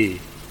ယ်အေး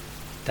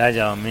ဒါ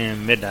ကြောင့်မင်း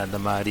မေတ္တာတ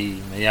မာရီ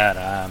မရ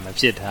တာမ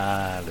ဖြစ်တာ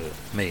လို့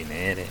မိန့်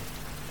နေတဲ့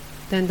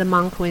Then the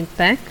monk went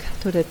back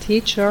to the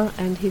teacher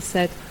and he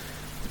said,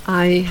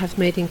 I have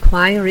made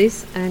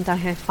inquiries and I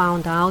have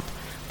found out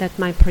that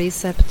my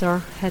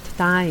preceptor had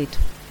died.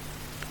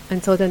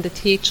 And so then the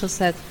teacher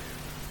said,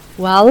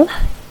 well,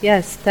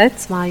 yes,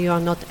 that's why you are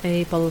not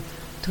able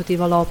to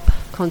develop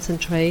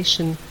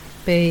concentration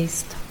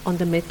based on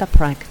the metta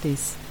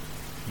practice.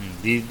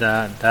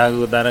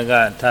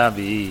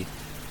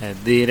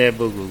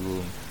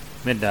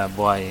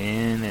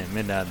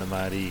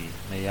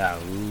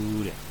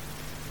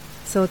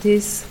 So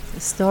this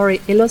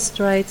story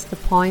illustrates the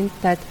point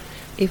that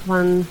if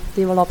one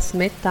develops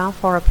metta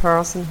for a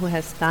person who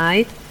has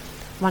died,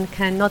 one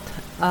cannot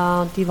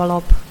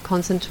develop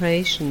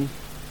concentration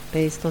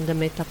based on the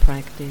metta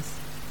practice.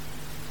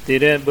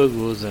 When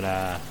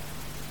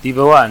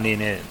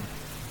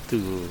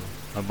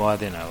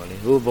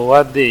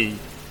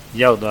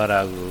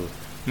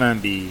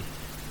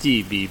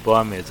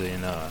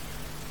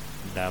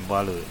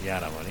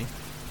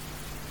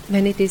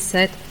it is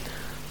said,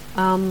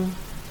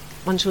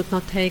 one should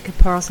not take a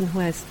person who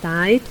has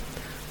died,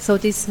 so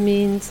this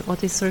means, or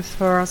this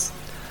refers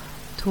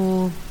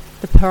to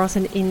the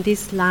person in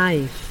this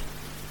life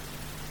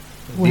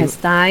who has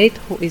died,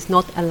 who is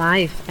not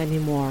alive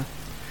anymore.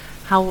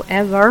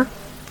 However,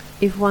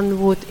 if one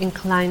would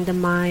incline the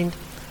mind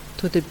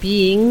to the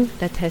being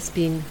that has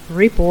been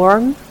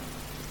reborn,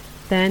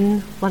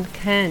 then one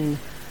can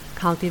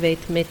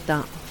cultivate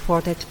metta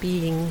for that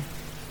being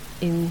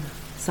in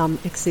some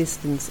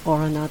existence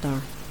or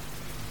another.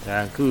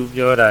 So,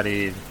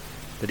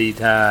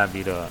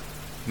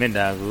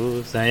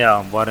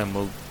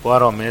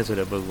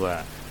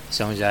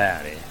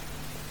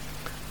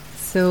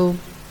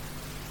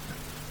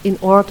 in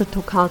order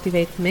to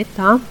cultivate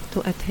metta,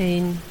 to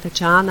attain the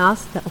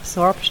jhanas, the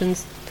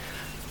absorptions,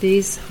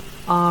 these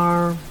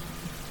are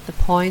the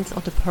points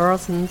or the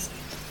persons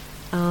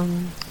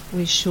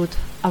we should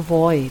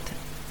avoid.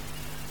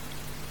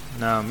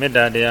 Now,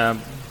 metta deya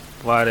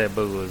pware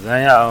bugu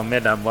zanya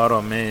metta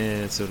baro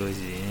me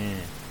soluji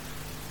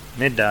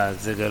metta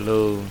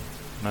zagalo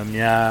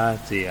mamya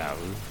siya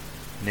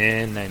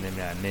ne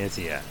nainamya ne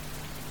siya.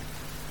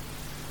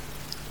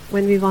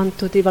 When we want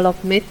to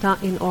develop metta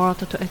in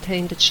order to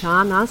attain the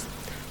jhanas,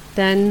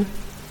 then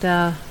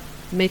the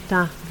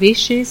metta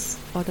wishes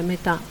or the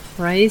metta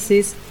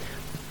phrases,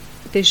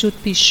 they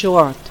should be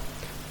short.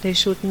 They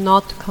should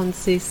not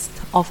consist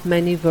of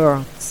many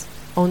words,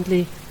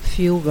 only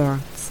few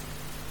words.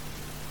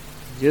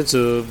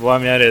 Yusu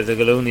bwamya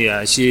zagaloni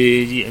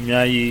shi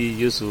amyayi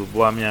yusu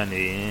bwamya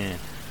ne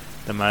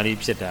tamari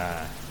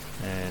phita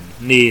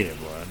ne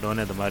bo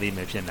done tamari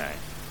me phit nai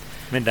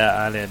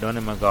metta ale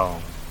done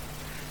magaung.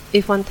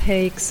 If one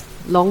takes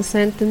long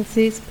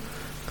sentences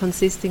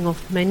consisting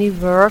of many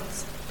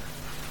words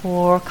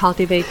for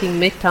cultivating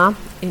metta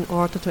in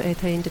order to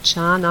attain the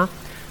jhana,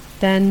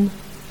 then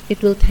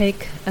it will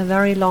take a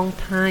very long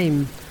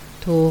time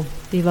to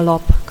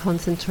develop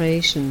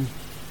concentration.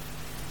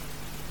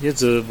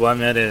 Yusu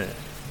bwamya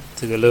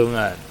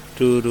zagalonga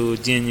tu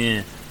jin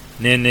jin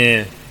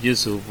ne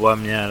yusu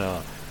bwamya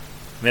ro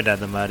metta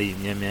tamari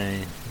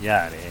myan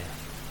yare.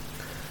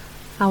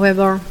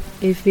 However,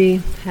 if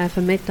we have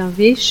a metta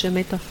wish, a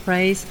metta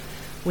phrase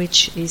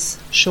which is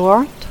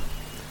short,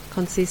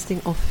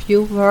 consisting of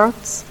few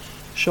words,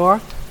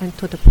 short and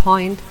to the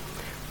point,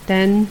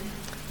 then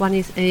one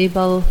is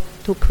able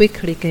to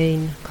quickly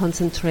gain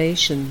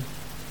concentration.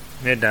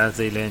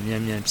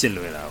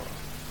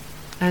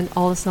 And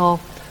also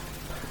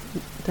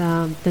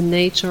the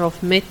nature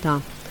of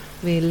metta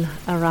will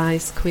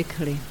arise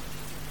quickly.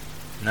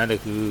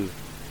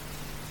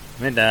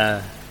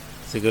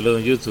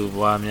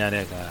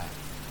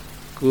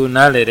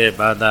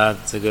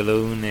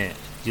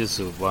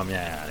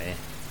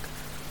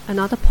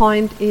 Another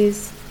point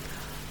is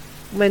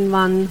when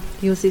one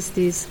uses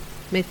this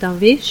metta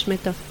wish,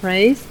 metta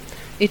phrase,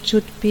 it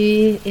should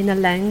be in a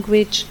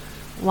language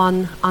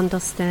one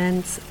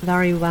understands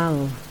very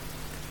well.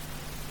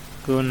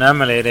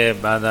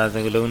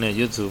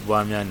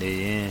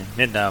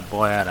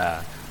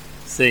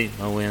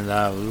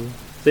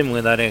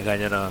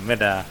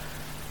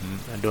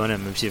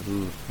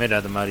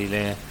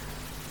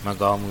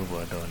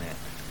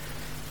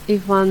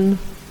 If one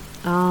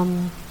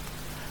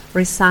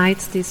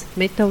recites these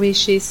metta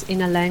wishes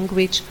in a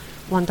language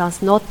one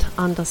does not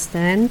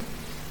understand,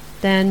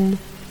 then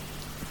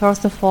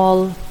first of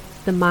all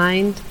the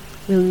mind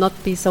will not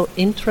be so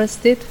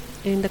interested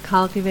in the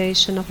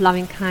cultivation of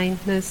loving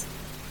kindness,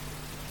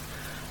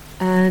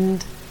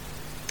 and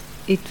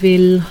it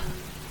will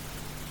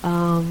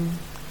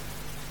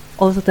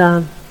also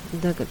the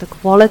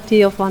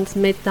quality of one's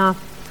metta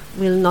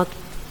will not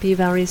be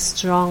very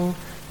strong,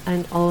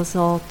 and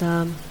also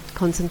the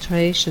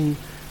concentration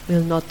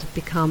will not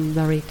become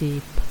very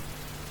deep.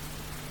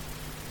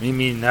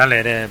 Mimi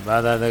nalere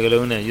bada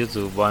dagalone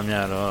yusu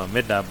bwamya ro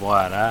metta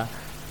bwara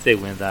sei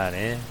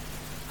winzare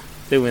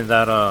sei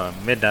winzaro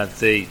metta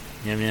sei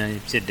myamyan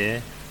phit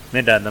de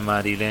metta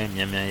tamari le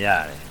myamyan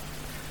yare.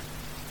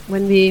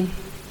 When we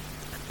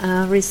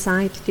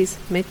recite these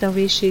metta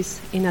wishes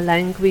in a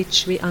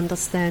language we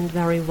understand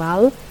very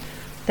well,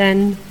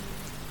 then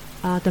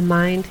the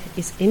mind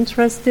is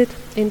interested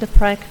in the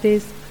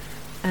practice,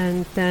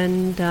 and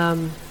then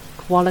the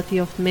quality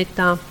of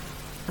metta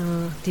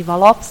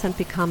develops and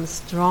becomes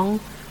strong,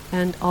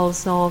 and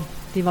also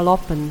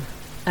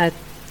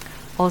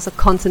also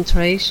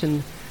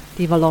concentration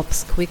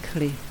develops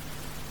quickly.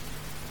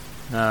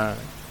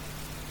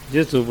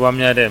 ရွတ်ဆိုပွား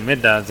များတဲ့မေ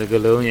တ္တာစ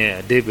ကားလုံးရဲ့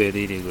အဓိပ္ပာယ်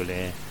လေးတွေကိုလ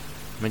ည်း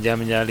မကြာ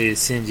မကြာလေး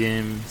ဆင်ခြ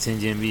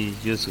င်ပြီး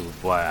ရွတ်ဆို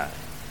ပွားရတယ်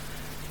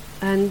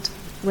And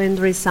when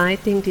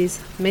reciting these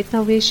metta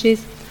wishes,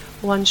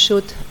 one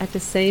should at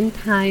the same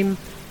time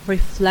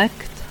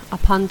reflect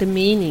upon the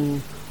meaning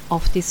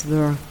of these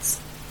words.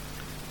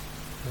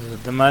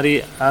 တမာရီ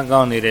အားကော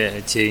င်းနေတဲ့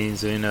အချိန်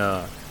ဆိုရင်တော့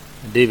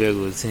အဓိပ္ပာယ်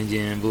ကိုဆင်ခြ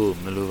င်ဖို့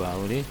မလိုပါ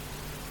ဘူးလေ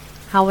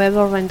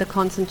However, when the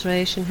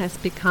concentration has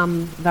become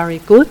very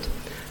good,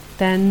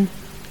 then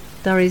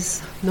there is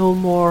no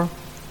more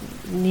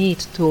need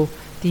to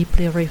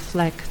deeply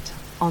reflect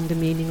on the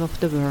meaning of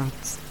the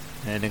words.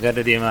 တကယ်တ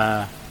ည်းမှာ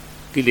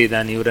ကိလေသာ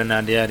နိဝရဏ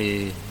တရားတွေ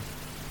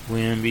ဝ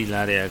င်ပြီး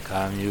လာတဲ့အ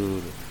ခါမျိုး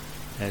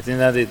စဉ်း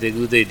စားစိတ်သိ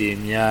ကုသိတ်တွေ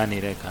များနေ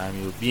တဲ့အခါ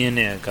မျိုးပြင်း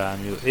တဲ့အခါ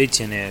မျိုးအိတ်ချ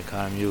င်တဲ့အ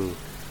ခါမျိုး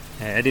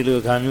အဲ့ဒီလို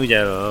အခါမျိုးကြ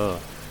တော့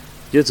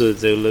ရွတ်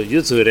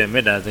ဆိုတဲ့မေ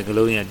တ္တာစကား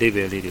လုံးရဲ့အဓိပ္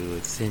ပာယ်လေးတွေကို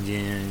ဆင်ခြ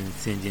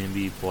င်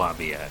ပြီးပွား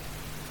ပေးရတယ်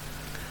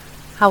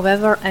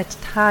However, at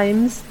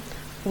times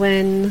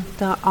when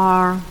there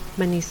are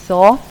many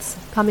thoughts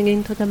coming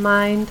into the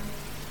mind,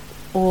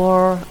 or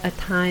at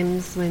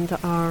times when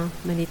there are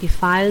many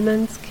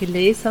defilements,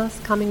 kilesas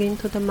coming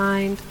into the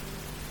mind,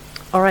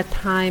 or at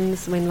times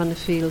when one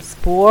feels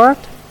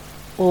bored,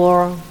 or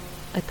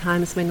at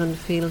times when one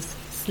feels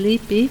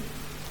sleepy,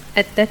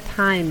 at that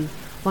time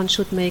one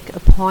should make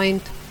a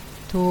point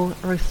to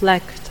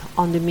reflect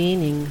on the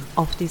meaning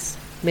of these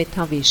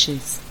metta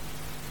wishes.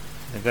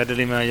 တကယ်တ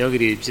ည်းမှာယောဂီ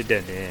တွေဖြစ်တ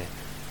တ်တယ်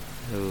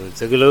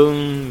စကားလုံး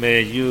ပဲ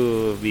ရွ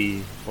တ်ပြီး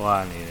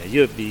ပွားနေတယ်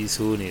ရွတ်ပြီး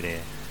ဆိုးနေတ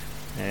ယ်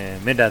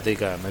မေတ္တာစိတ်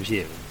ကမဖြ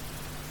စ်ဘူး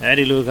အဲ့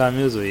ဒီလိုအခါ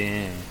မျိုးဆိုရ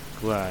င်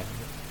ကိုက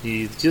ဒီ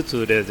ရွတ်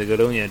ဆိုတဲ့စကား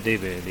လုံးရဲ့အဓိ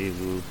ပ္ပာယ်လေး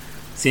ကို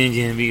ဆင်ခြ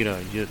င်ပြီး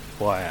တော့ရွတ်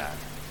ပွားရတယ်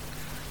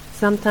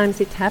Sometimes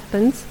it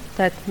happens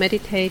that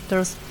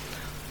meditators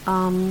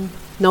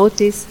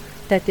notice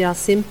that they are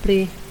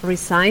simply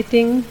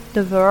reciting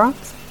the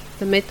words,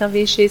 the metta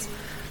wishes.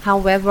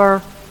 However,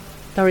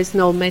 there is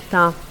no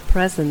metta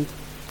present,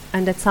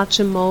 and at such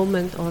a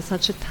moment or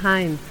such a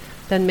time,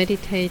 then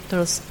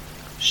meditators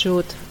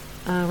should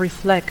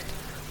reflect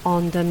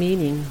on the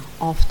meaning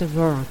of the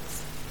words.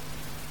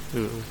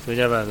 ဆို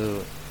ကြပါစို့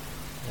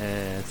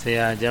ဆ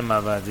ရာကျမ်းမာ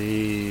ပါစေ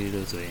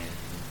လို့ဆိုရင်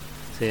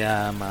ဆရာ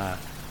မှာ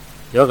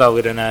ယောဂ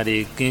ဝေဒနာတွေ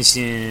ကင်းရှ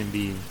င်း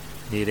ပြီး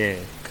နေတဲ့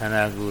ခန္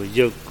ဓာကိုယ်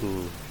ရုပ်ကို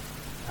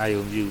အာ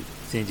ယုံပြု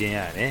ဆင်ခြင်ရ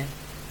တယ်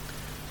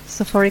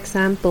So, for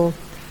example,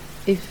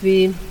 if we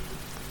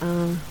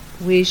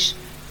wish,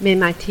 may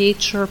my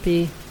teacher be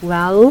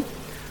well,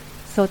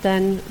 so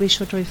then we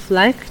should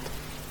reflect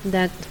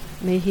that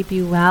may he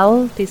be well.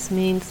 This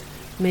means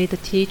may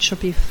the teacher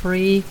be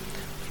free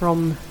from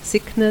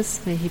sickness,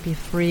 may he be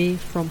free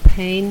from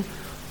pain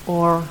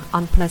or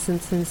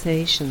unpleasant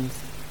sensations.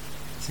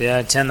 ဆရာ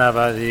ချမ်းသာ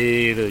ပါစေ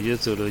လို့ရွတ်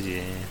ဆိုလို့ရှိ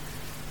ရင်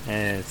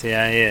ဆ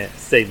ရာရဲ့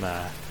စိတ်မှာ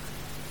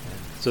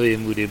စိုးရိ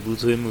မ်မှုတွေပူ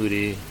ဆွေးမှု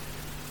တွေ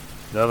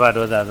လောဘ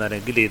ဒေါသစ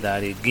တဲ့ကိလေသာ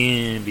တွေက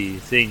င်းပြီး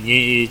စိတ်ငြိ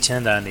မ်းအေးချ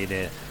မ်းသာနေ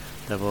တဲ့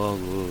သဘော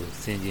ကို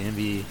ဆင်ခြင်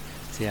ပြီး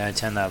ဆရာ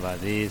ချမ်းသာပါ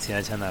စေဆရာ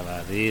ချမ်းသာပါ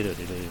စေလို့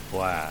ဒီလို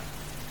ပွား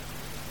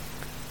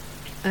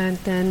And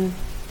then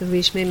the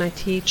wish, may my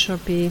teacher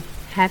be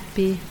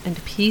happy and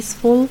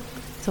peaceful.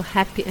 So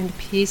happy and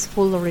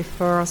peaceful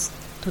refers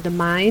to the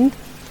mind,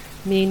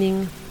 meaning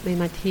may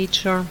my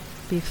teacher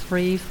be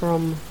free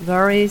from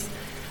worries,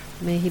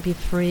 may he be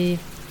free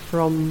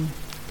from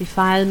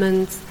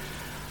defilements,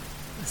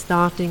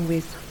 starting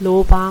with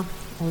lobha,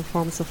 all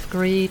forms of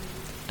greed,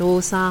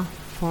 dosa,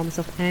 forms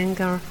of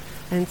anger,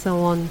 and so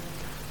on.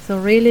 So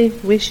really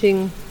wishing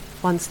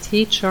one's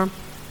teacher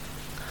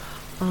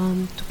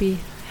to be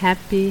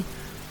happy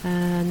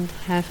and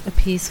have a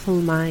peaceful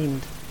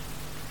mind.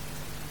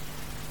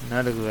 နော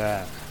က်တစ်ခုက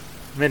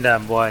မေတ္တာ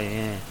ပွားရ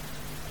င်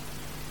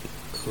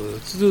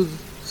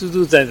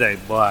စူးစိုက်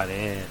ပွားတ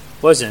ယ်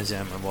ပေါ်ရှန်ရှ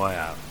န်မပွားရ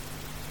ဘူး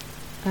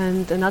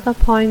And another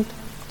point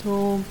to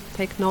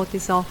take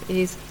notice of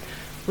is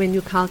when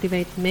you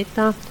cultivate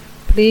metta,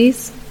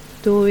 please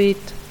do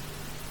it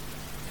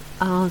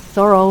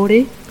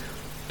thoroughly.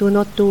 Do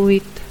not do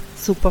it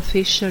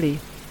superficially.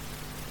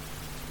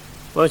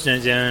 ပေါ်ရှန်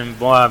ရှန်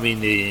ပွားပြီး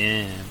နေရ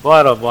င်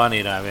ပွားတော့ပွား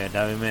နေတာပဲ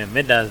ဒါပေမဲ့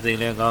မေတ္တာစိတ်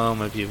လည်းကောင်းအောင်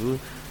မဖြစ်ဘူး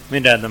မေ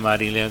တ္တာသမာ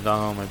ဓိလည်းကော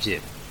င်းအောင်မဖြစ်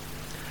ဘူး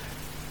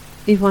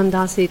If one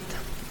does it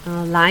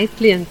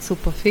lightly and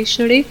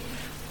superficially,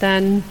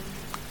 then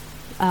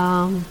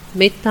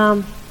metta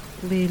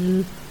will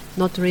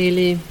not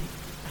really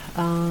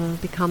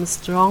become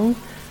strong,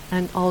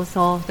 and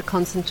also the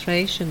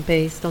concentration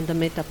based on the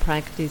metta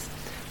practice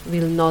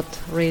will not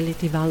really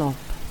develop.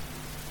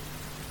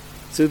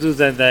 စူး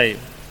စိုက်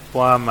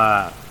ပွားမှ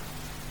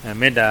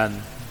မေတ္တာ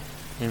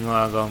ငြိမ်း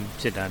ကောင်း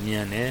ဖြစ်တာမြ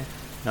င်တယ်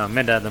နောက်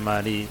မေတ္တာသမာ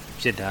ဓိ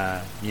ဖြစ်တာ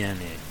မြန်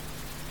တယ်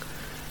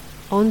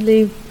Only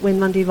when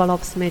one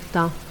develops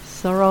metta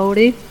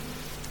thoroughly,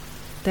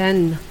 then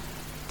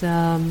the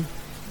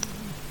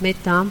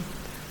metta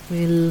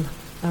will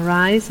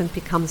arise and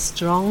become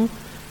strong,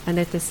 and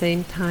at the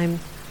same time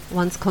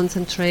one's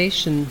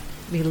concentration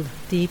will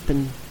deepen.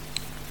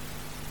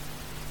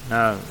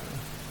 နောက်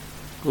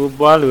ကို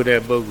ပွားလို့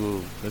တဲ့ပုဂ္ဂို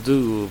လ်ဘ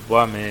သူ့ကို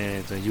ပွားမယ်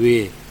ဆို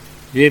ရွေး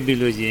ပြီး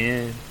လို့ရှိရ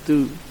င်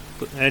သူ့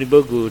အဲဒီပု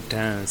ဂ္ဂိုလ်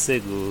ထံစိ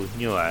တ်ကို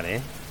ညှို့ရတ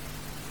ယ်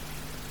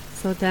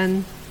So then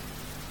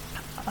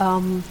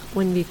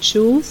when we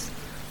choose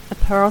a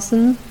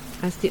person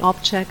as the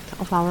object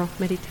of our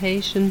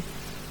meditation,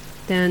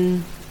 then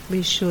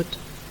we should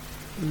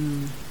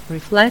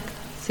reflect,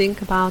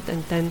 think about,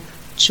 and then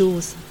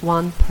choose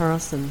one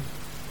person.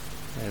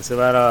 ဆို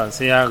တော့ဆ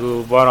ရာကို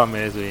ပွားတော့မ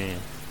ယ်ဆိုရင်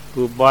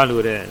ကိုပွား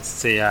လို့တဲ့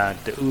ဆရာ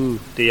တူ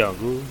တယောက်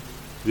ကို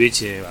ရွေး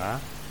ချယ်ပါ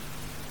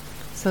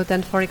So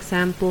then, for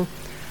example,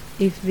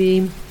 if we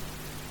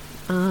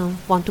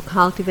want to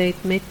cultivate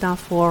metta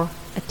for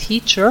a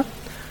teacher,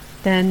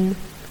 then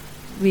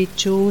we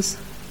choose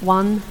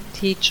one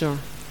teacher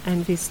and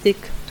we stick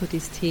to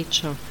this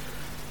teacher.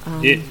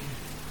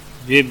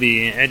 ရွေးပြီး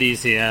ရင်အဲ့ဒီ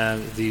ဆရာ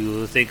စီ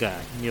ကိုစိတ်က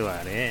ညှို့ရ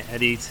တယ်အဲ့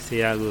ဒီဆ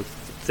ရာကို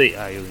စိတ်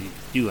အာရုံ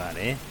ပြုရတ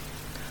ယ်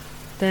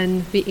Then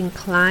we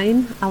incline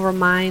our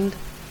mind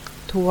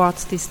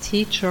towards this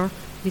teacher,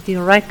 we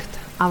direct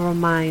our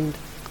mind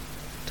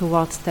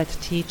towards that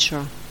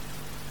teacher.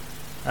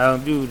 အာရုံ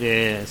ပြုတ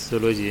ယ်ဆို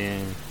လို့ရှိရင်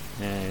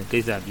ကိ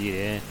စ္စပြီးတ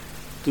ယ်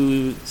သူ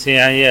ဆ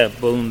ရာရဲ့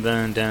ပုံသ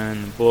ဏ္ဍာန်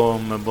ပေါ်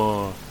မ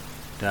ပေါ်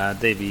ဒါ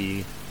သိပြီး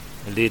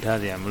အလေးထား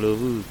စရာမလို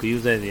ဘူးဂရု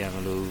စိုက်စရာမ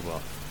လိုဘူး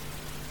ပေါ့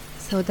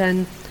So then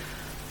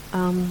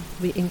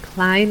we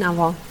incline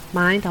our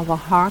mind, our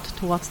heart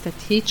towards the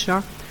teacher,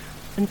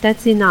 and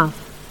that's enough.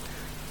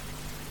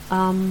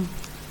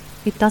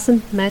 It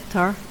doesn't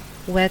matter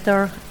whether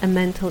a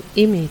mental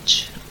image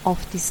of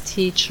this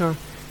teacher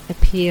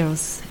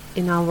appears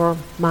in our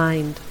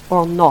mind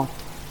or not.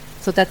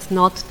 So that's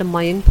not the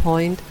main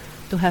point,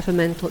 to have a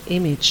mental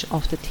image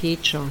of the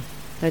teacher.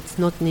 That's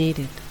not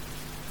needed.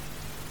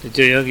 တ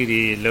ချို့ယောဂီ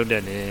တွေလောက်တ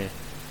တ်တယ်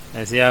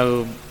ဆရာကို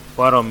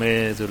ပွားတော့မ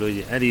ယ်ဆိုလို့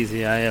ရှိရင်အဲ့ဒီဆ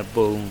ရာရဲ့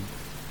ပုံ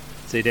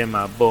စိတ်ထဲ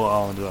မှာပေါ်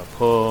အောင်သူက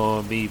ဖော်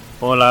ပြီး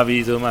ပေါ်လာ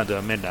ပြီးဆိုမှသူက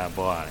မေတ္တာ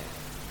ပေါ်ရတယ်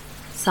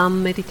Some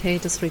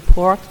meditators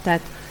report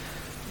that,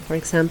 for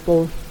example,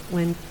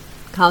 when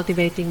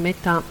cultivating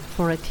metta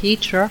for a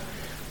teacher,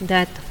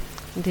 that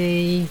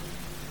they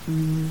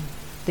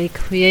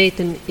create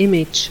an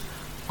image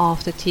of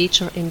the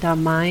teacher in their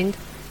mind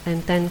and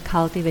then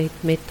cultivate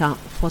metta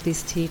for this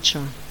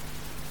teacher.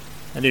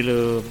 အဲ့ဒီ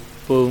လို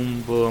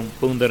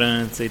ပုံတရံ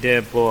စိတ်ထဲ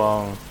ပေါ်အော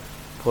င်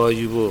ဖော်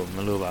ယူဖို့မ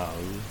လိုပါ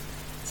ဘူး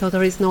So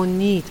there is no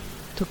need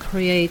to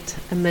create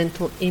a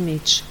mental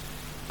image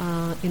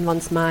in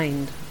one's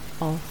mind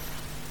of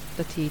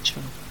the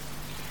teacher.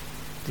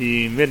 ဒီ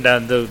မေတ္တာ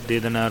သုတ်ဒေ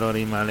သနာတော်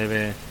ဒီမှာလည်း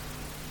ပဲ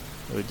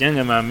ကျမ်းဂ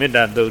န်မှာမေတ္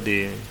တာသုတ်တွေ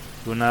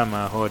ခုန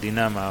မှာဟောဒီ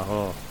နာမှာ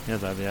ဟောမြတ်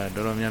စွာဘုရား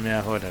တော်တော်များ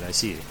များဟောတာ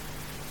ရှိတယ်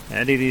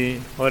အဲ့ဒီ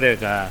ဟောတဲ့အ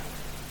ခါ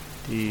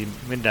ဒီ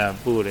မေတ္တာ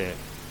ပို့တဲ့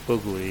ပု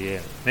ဂ္ဂိုလ်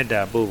ရဲ့မေတ္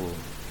တာပို့ဖို့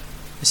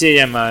အရှိရ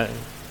မှာ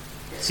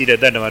ရှိတဲ့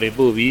တတ္တဝါတွေ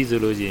ပို့ပြီးဆို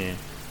လို့ချင်း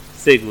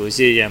စိတ်ကိုအ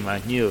ရှိရမှာ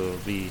ညှို့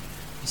ပြီး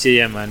အရှိ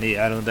ရမှာနေ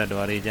အာရုံတတ္တ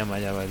ဝါတွေကျမ်းမာ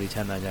ကြပါစေချ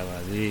မ်းသာကြပါ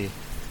စေ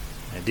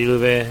ဒီလို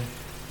ပဲ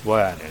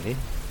ပွားရတယ်လေ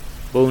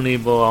ပုံနေ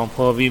ပေါ်အောင်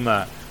ဖော်ပြီးမှ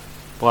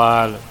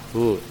ပွား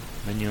ဖို့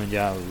မညွှန်ကြ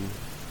ဘူး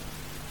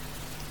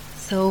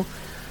So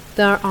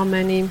there are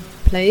many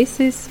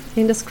places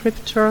in the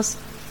scriptures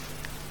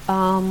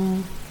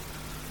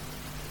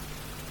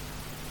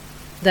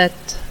that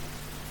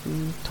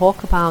talk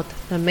about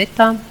the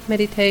metta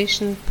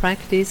meditation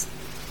practice,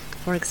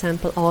 for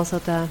example also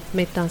the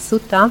Metta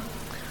Sutta,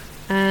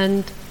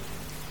 and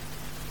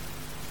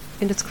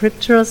in the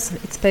scriptures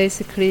it's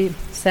basically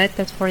said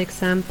that, for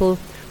example,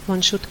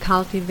 one should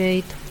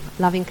cultivate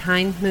loving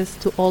kindness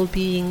to all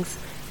beings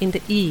in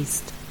the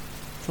East,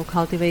 so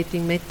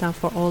cultivating metta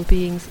for all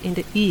beings in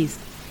the East.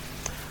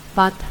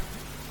 But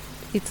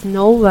it's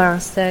nowhere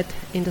said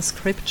in the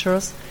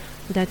scriptures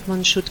that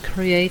one should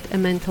create a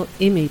mental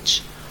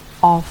image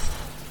of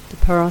the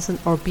person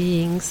or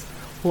beings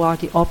who are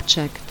the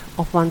object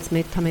of one's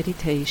metta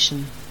meditation.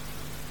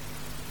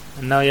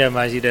 နောက်ရ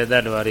မှာရှိတဲ့တ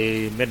တ္တဝါတွေ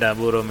မေတ္တာ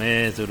ပို့ရမ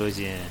ယ်ဆိုလို့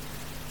ရှိရင်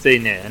စိ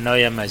တ်နဲ့အနော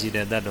က်ရမှာရှိ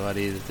တဲ့တတ္တဝါ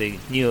တွေစိတ်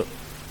ညှို့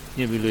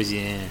ပြီးလို့ရှိ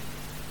ရင်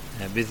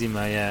ပစ္စည်း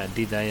မာယအ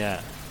တိတယ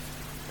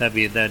သဗ္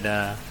ဗေတ္တာ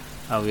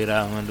အဝိရ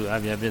ဟွန်တုအ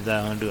ပြပစ္စ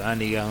ဟွန်တုအာ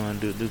နိကဟွန်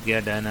တုဒုက္ခ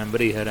ဒါနံပ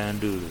ရိဟရန္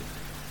တု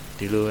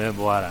ဒီလိုပဲ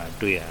ပွားတာ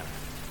တွေ့ရတယ်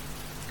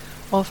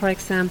Or for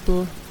example,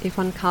 if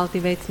one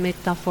cultivates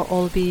metta for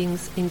all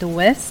beings in the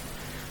West,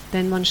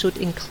 then one should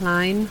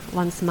incline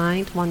one's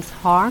mind, one's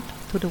heart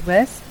to the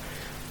West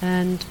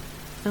and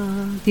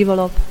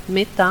develop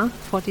metta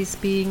for these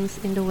beings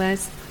in the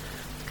West.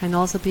 Can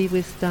also be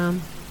with the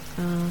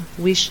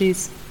wishes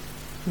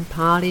in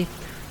Pali,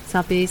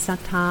 Sabbe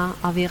Sattha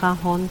Avira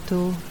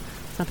Hontu,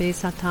 Sabbe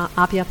Sattha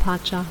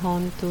Abhyapacha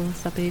Hontu,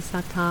 Sabbe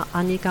Sattha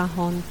Anika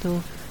Hontu,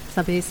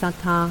 Sabbe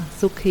Sattha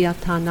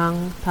Sukhiyatanang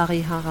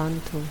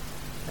Pariharantu.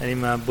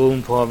 Anima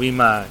boom for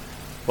bima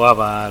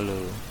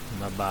wabalu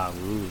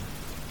mababu.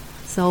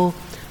 So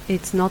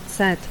it's not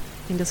said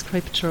in the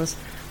scriptures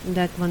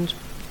that one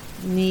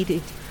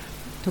needed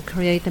to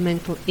create a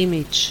mental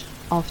image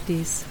of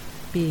these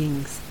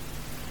beings.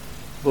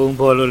 Boom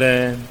for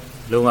lule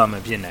longa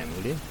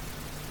mapinamuli.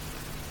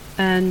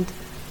 And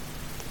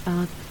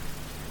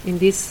in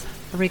this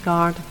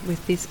regard,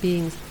 with these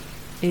beings,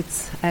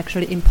 it's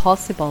actually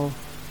impossible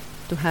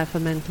to have a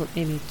mental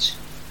image.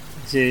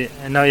 See,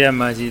 now you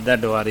must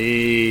that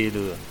worry.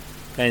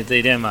 Can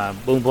say them a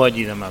boom for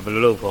you, them a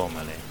below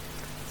formally.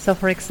 So,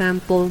 for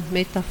example,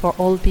 Metta for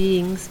all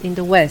beings in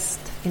the West,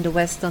 in the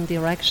Western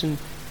direction,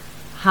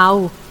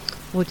 how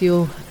would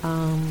you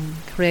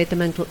create a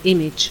mental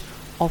image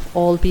of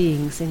all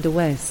beings in the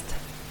West?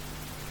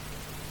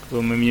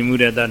 So,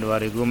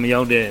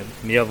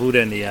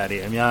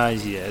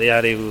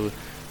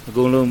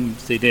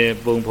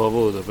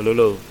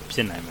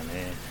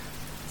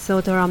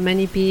 there are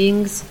many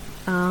beings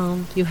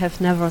you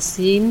have never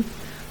seen.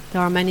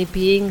 There are many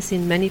beings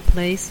in many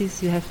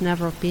places you have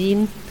never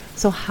been.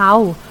 So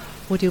how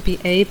would you be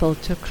able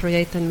to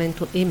create a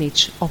mental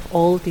image of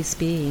all these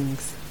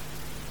beings?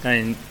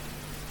 Or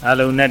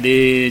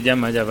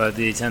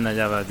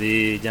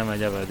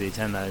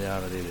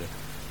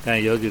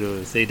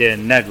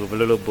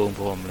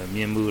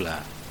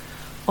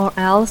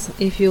else,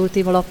 if you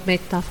develop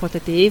metta for the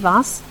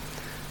devas,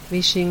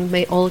 wishing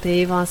may all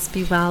devas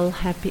be well,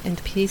 happy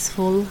and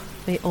peaceful,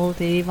 may all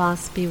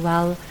devas be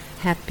well,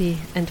 happy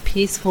and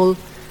peaceful.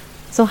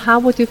 So how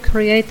would you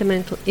create a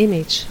mental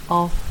image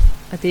of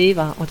a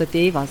deva or the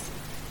devas?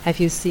 Have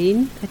you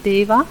seen a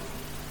deva?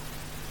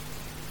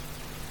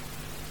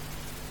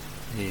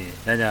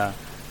 Metta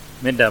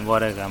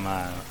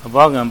Bodhagama, a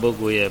Bogan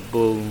Bogu,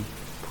 Boom,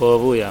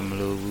 Pobu,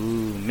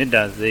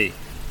 Metta say,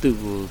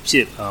 Tubu,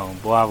 Chip on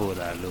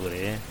Boabuda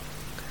Lure.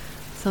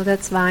 So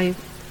that's why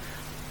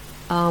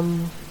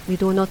we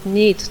do not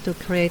need to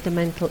create a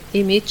mental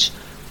image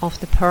of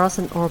the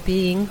person or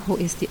being who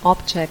is the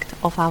object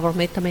of our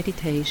metta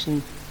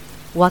meditation.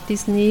 What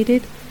is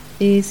needed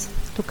is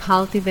to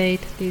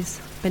cultivate this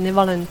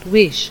benevolent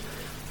wish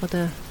for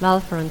the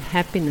welfare and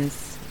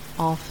happiness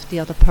of the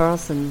other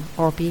person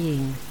or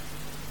being.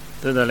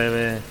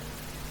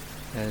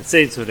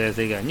 Say to the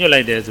thing, you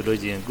like the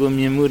Zulujian, go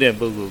me mood a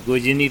bogu, go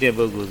genie the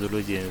bogu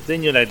Zulujian,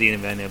 then you like the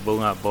event a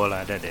bonga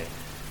bola that day.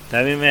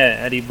 Having met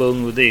at the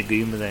bongo day,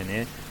 game than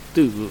it,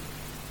 two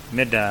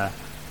metta.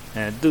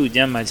 Do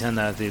Jamma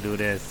Chanda they do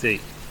their sick,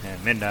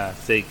 Metta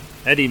sick,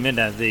 Eddie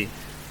Metta say,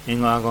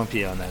 in our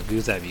computer,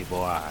 Gusa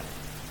before.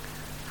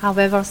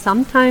 However,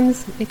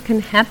 sometimes it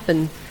can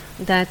happen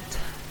that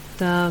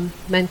the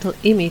mental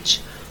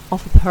image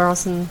of a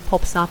person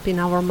pops up in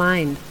our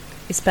mind,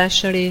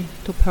 especially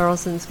to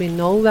persons we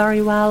know very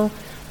well,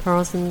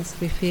 persons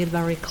we feel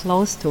very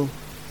close to.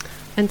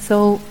 And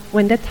so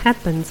when that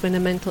happens, when a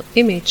mental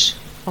image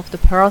of the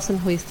person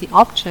who is the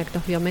object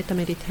of your metta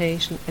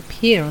meditation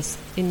appears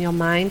in your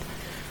mind,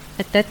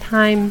 at that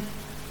time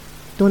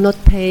do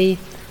not pay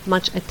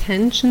much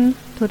attention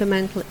to the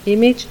mental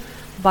image,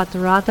 but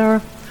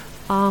rather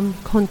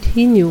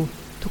continue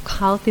to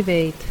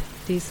cultivate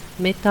this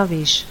metta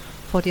wish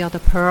for the other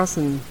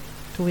person,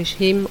 to wish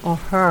him or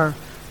her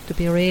to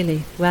be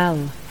really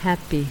well,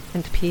 happy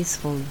and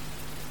peaceful.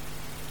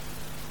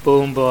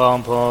 Boom,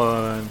 boom,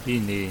 boom,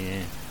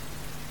 bini.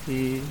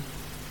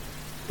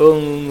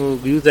 Boom,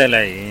 Gusa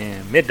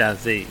like Metta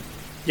say,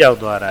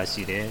 Yaudara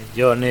Shide,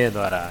 your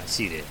Nedara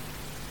Shide.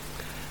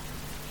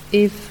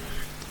 If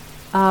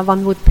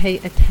one would pay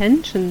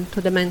attention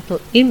to the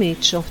mental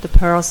image of the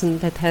person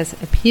that has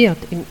appeared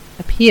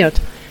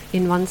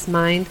in one's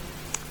mind,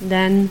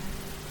 then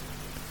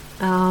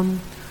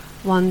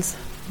one's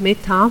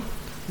metta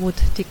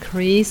would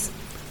decrease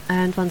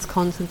and one's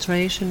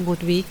concentration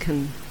would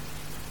weaken.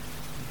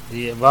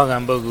 The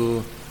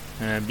Bagambogu,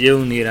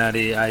 Biu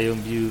Nirari,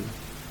 Ayum Biu,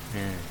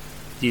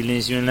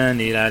 Jilinsulan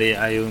Nirari,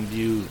 Ayum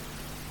Biu,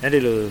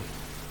 Edilu,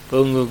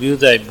 Bongo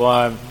Gusa,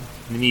 Bob,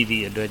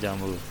 Nidi,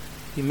 Dojamu.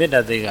 He met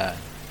that they got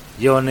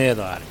your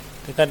nether.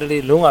 The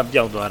country long up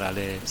Jaldora,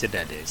 said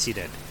that, see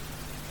that.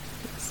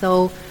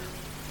 So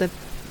the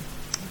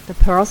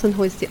person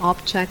who is the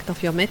object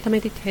of your metta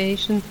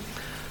meditation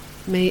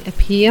may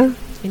appear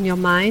in your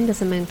mind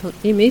as a mental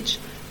image.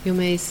 You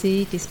may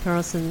see this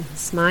person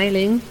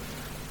smiling,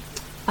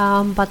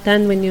 but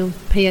then when you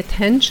pay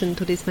attention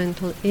to this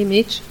mental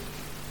image,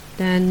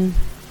 then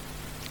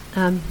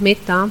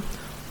metta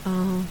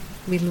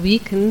will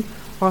weaken,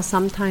 or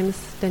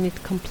sometimes then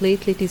it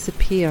completely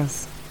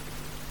disappears.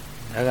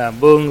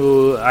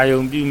 Bongo, I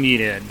don't be me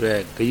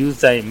there, you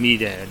say me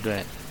there,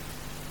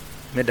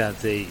 Metta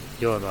say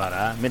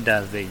Yodora,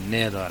 Metta say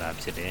Nedora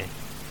today.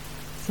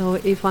 So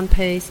if one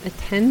pays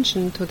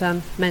attention to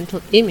the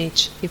mental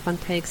image, if one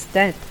takes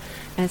that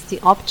as the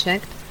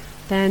object,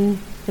 then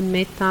the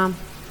metta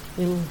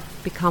will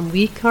become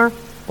weaker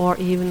or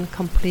even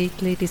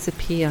completely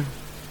disappear.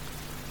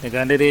 The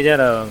candidate,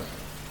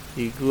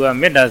 you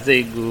Metta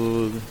say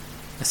good.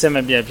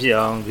 Assembly appear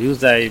on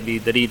Gusa be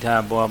the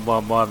Rita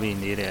Bobby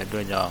near a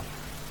job.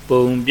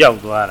 ပုံပြောက်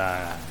သွားတာ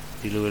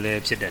ဒီလိုလဲ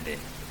ဖြစ်တတ်တယ်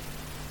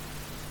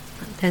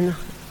Then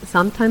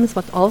sometimes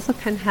what also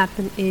can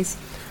happen is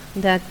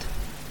that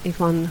if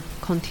one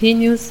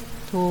continues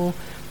to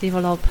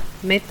develop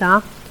metta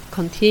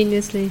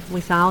continuously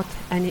without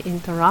any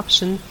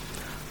interruption,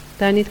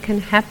 then it can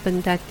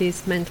happen that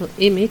this mental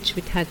image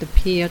which had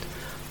appeared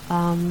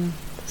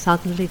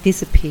suddenly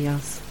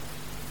disappears.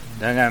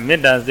 ဒါကမေ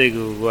တ္တာစိတ်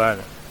ကိုက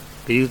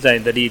ဂရုစို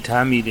က်တတိ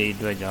ထားမိတဲ့အ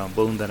တွက်ကြောင့်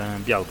ပုံသဏ္ဍာန်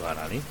ပြောက်သွား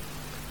တာလေ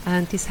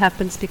And this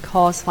happens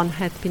because one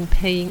had been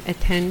paying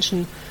attention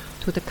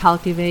to the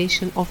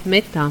cultivation of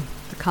metta,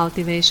 the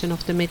cultivation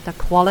of the metta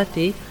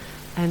quality,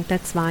 and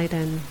that's why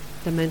then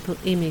the mental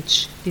image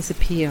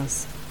disappears.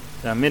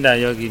 ဒါမေတ္တာ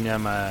ယောဂီ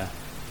များမှာ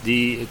ဒီ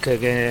အခက်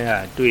အခဲ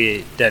ကတွေ့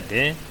တတ်တ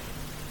ယ်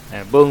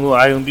ပုံကို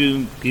အာယုံပြု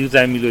ဂရု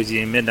စိုက်မိလို့ရှိ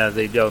ရင်မေတ္တာ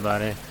စိတ်ပြောက်သွား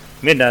တယ်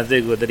မေတ္တာစိ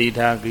တ်ကိုတတိ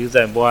ထားဂရု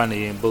စိုက်ပွားနေ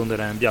ရင်ပုံသဏ္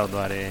ဍာန်ပြောက်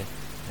သွားတယ်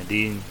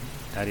ဒီ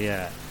ဒါတွေက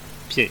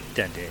ဖြစ်တ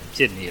တ်တယ်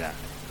ဖြစ်နေတာ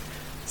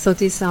So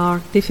these are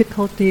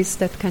difficulties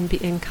that can be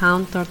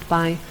encountered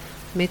by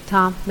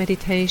metta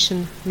meditation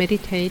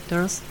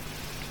meditators.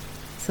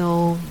 So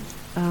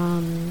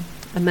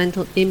a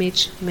mental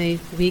image may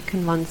weaken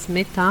one's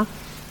metta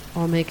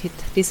or make it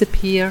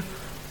disappear,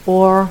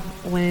 or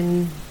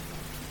when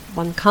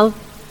one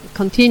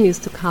continues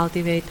to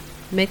cultivate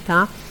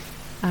metta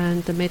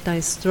and the metta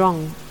is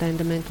strong, then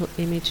the mental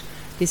image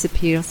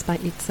disappears by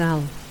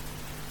itself.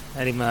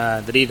 အဲဒီမှာ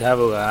တတိထား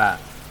ဖို့က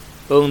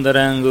ပုံသဏ္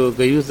ဍာန်ကို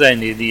ဂရုစိုက်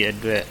နေသည့်အ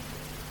တွက်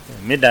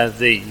မေတ္တာ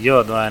စိတ်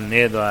ညော့သွားန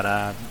ည်းသွားတာ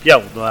ပျော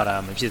က်သွားတာ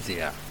မဖြစ်စေ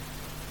ရ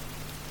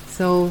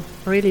So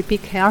really be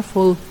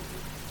careful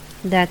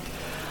that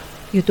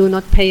you do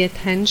not pay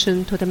attention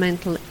to the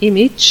mental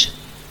image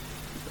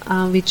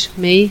which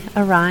may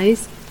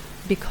arise,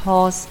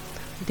 because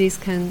this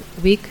can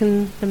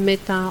weaken the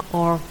metta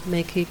or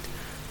make it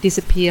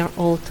disappear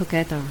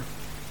altogether.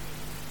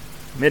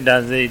 မေတ္တာ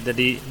စိတ်တ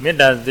တိမေတ္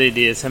တာစိတ်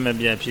တွေအဆက်မ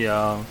ပြတ်ဖြစ်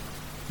အောင်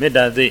မေတ္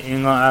တာစိတ်အ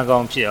င်္ဂါအကော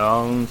င်ဖြစ်အော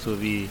င်ဆို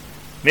ပြီး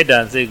မေတ္တာ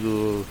စိတ်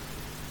ကို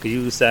ဂ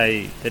ရုစိုက်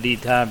တတိ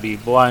ထားပြီး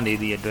ပွားနေ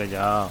သည့်အတွက်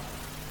ကြောင့်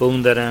ပုံ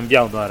သဏ္ဍာန်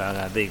ပြောက်သွားတာက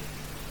သိ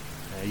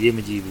အရေးမ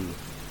ကြီးဘူး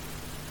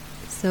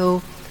So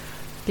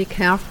be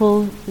careful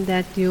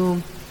that you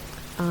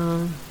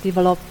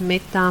develop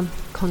metta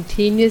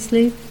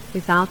continuously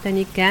without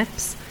any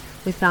gaps,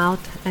 without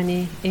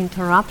any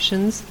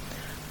interruptions,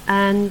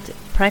 and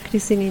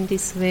practicing in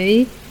this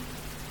way,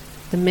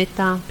 the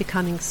metta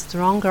becoming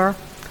stronger,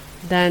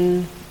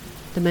 then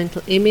the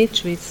mental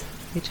image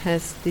which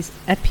has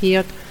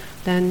appeared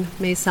then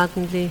may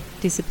suddenly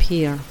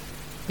disappear,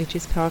 which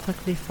is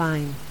perfectly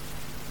fine.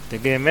 တ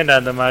ကယ်မေတ္တာ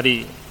သမာဓိ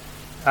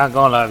အ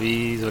ကောင်းလာပြီ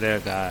ဆိုတဲ့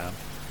အခါ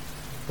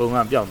ပုံက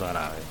ပြောက်သွား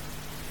တာပဲ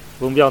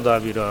ပုံပြောက်သွား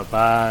ပြီးတော့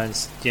ဘာ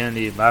ကျန်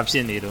နေဘာဖြ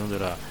စ်နေတုံးဆို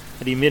တော့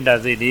အဲ့ဒီမေတ္တာ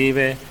စိတ်တွေ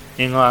ပဲ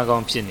အင်္ဂါအကော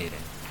င်ဖြစ်နေတ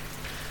ယ်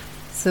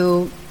So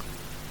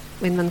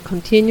when one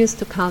continues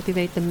to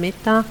cultivate the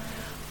metta,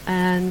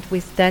 and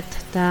with that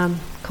the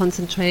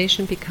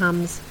concentration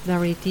becomes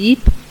very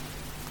deep,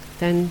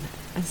 then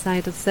as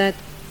Sayadaw said,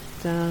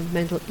 the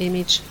mental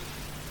image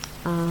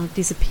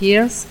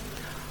disappears,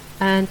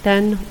 and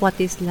then what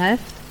is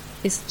left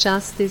is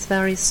just this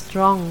very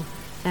strong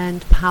and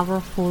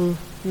powerful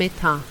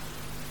metta,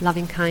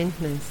 loving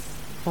kindness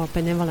or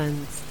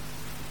benevolence.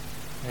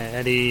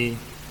 အဲ့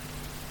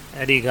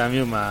ဒီကံ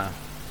မျိုးမှာ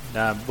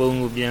ဒါပုံ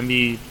ကိုပြန်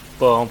ပြီး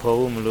ပေါ်အောင်ဖော်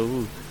ဖို့မလို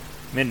ဘူး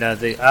မေတ္တာ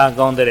စိတ်အား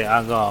ကောင်းတဲ့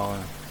အားကောင်း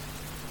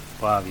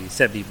ပွားပြီးဆ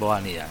က်ပြီး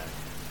ပွားနေရတယ်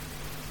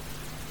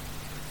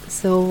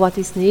So what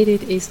is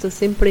needed is to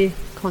simply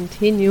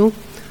continue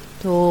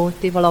to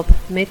develop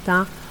metta,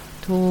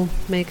 to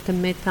make the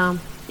metta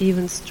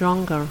even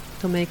stronger,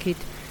 to make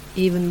it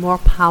even more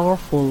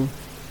powerful,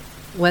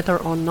 whether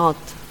or not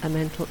a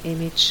mental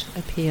image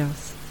appears.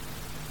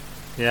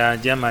 ဆရာ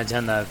ကျမ်းမာချ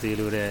မ်းသာစေ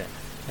လို့တဲ့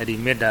အဲ့ဒီ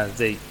မေတ္တာ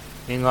စိတ်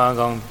အင်္ဂါအ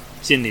ကောင်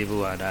ဖြစ်နေ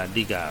ဖို့ဟာဒါအ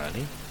ဓိကပဲ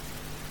လေ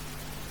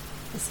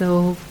So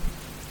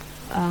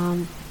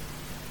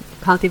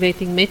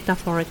cultivating metta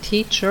for a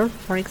teacher,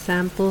 for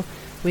example,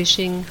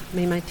 wishing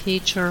may my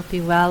teacher be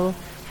well,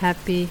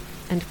 happy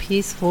and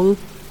peaceful.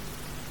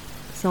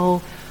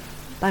 So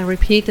by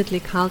repeatedly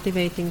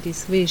cultivating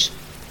this wish,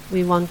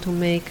 we want to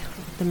make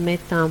the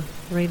metta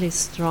really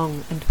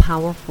strong and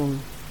powerful.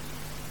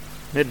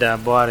 မေတ္တာ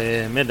ပွားတယ်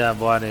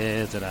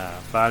ဆိုတာ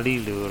ပါဠိ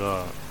လို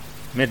တော့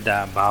မေတ္တာ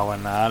ဘာဝ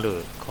နာ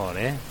လို့ခေါ်တ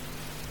ယ်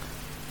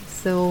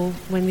So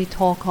when we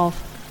talk of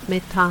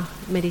metta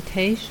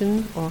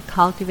meditation or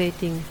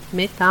cultivating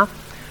metta,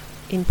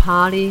 in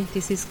Pali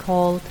this is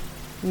called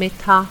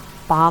metta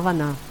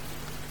bhavana.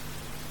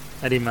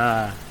 အဲ့ဒီမှာ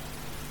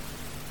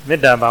မေ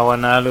တ္တာဘာဝ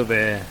နာလို့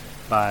ပဲ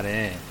ပါတ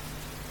ယ်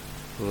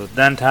ဟိုတ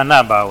န်ဌာန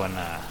ဘာဝ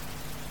နာ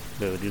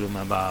လို့ဒီလိုမ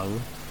ပါ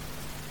ဘူး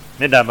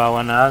မေတ္တာဘာဝ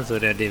နာဆို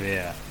တဲ့အဓိပ္ပာ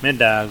ယ်ကမေတ္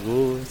တာ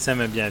ကိုဆက်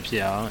မပြတ်ဖြ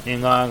စ်အောင်အ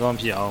င်္ဂါအကောင်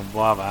ဖြစ်အောင်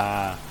ပွားပါ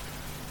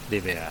အဓိ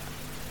ပ္ပာယ်က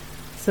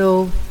So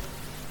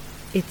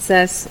it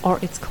says, or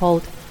it's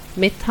called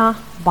metta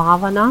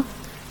bhavana.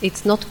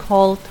 It's not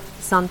called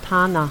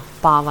santana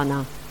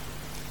bhavana.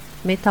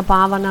 Metta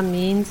bhavana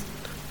means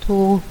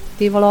to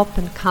develop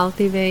and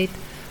cultivate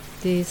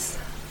this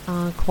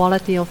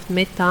quality of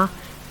metta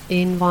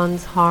in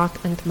one's heart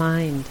and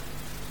mind.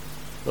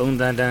 ဘုံ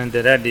တန်တန်တ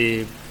ရက်ဒီ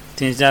ထ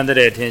င်ရှား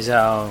တဲ့ထင်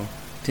ရှားအောင်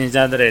ထင်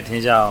ရှားတဲ့ထ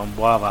င်ရှားအောင်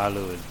ပွားပါ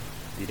လို့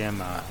ဒီထဲ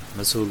မှာမ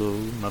ဆို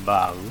လို့မ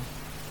ပါဘူး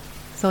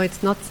So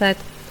it's not said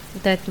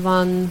that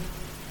one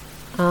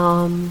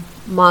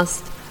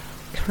must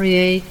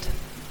create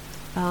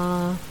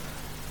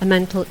a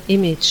mental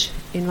image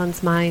in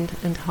one's mind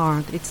and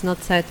heart. It's not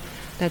said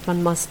that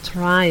one must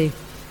try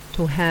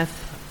to have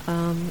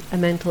a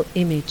mental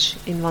image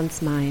in one's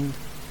mind.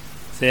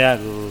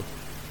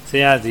 ဆ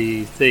ရာစီ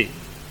စိတ်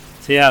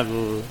ဆရာ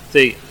ကို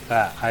စိတ်က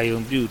အာယုံ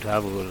ပြုထား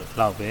ဖို့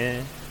လောက်ပဲ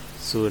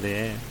ဆိုတ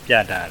ယ်ပြ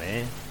တာတ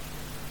ယ်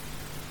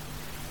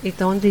It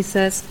only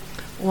says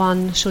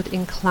one should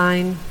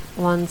incline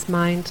one's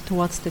mind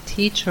towards the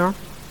teacher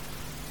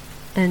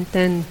and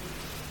then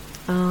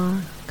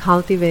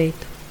cultivate,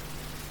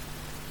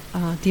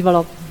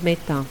 develop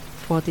metta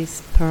for this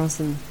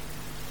person.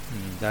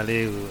 ဒါ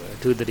လေးကိုအ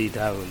ထူးသတိ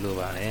ထားဖို့လို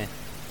ပါတယ်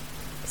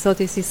So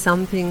this is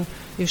something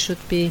you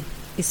should be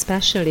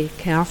especially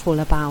careful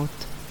about.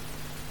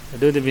 အ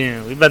ထူးသဖြင့်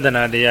ဝိပဿ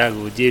နာတရား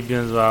ကိုကြည်ပြ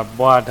င်းစွာ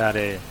ပွားထား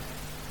တဲ့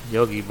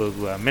ယောဂီပုဂ္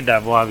ဂိုလ်ကမေတ္တာ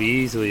ပွား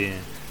ပြီးဆိုရင်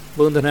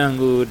ဘုံတရံ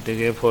ကိုတ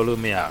ကယ်ဖော်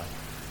လို့မရ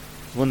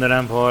ဘူးဘုံတရံ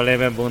ဖော်လည်း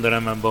ပဲဘုံတရံ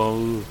မပေါ်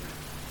ဘူး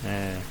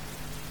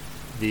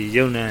ဒီ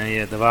ယုံ nant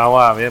ရဲ့သဘာဝ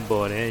ပဲ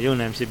ပေါ်တယ်ယုံ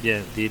nant ဖြစ်ပြ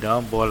ဒီ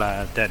တော့ပေါ်လာ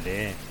တတ်တ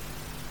ယ်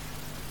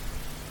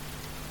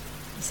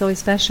So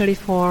especially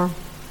for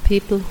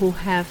people who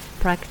have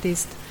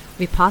practiced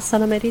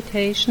vipassana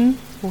meditation,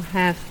 who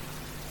have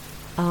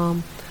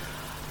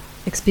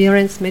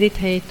experienced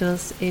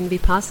meditators in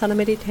vipassana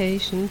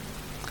meditation,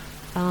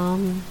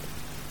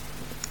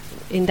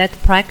 in that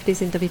practice,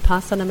 in the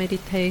vipassana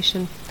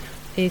meditation,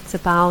 it's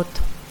about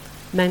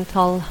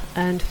mental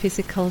and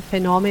physical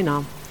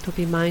phenomena, to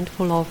be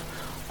mindful of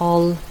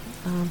all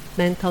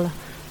mental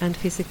and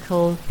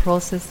physical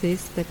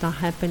processes that are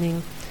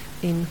happening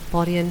in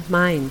body and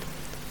mind.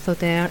 So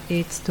there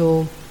it's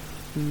to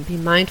be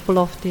mindful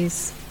of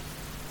these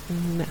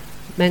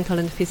mental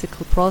and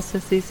physical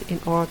processes in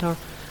order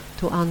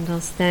to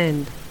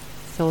understand.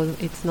 So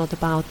it's not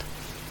about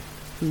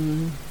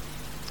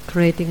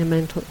creating a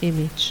mental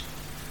image.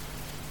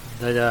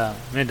 ဒါကြောင့်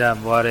မေတ္တာ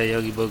ပွားတဲ့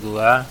ယောဂီပုဂ္ဂို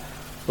လ်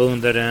ကဘုံ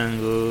တရံ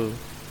ကို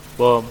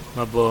ပေါ်မ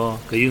ပေါ်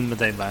ဂယုမ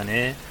တိုက်ပါ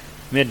နဲ့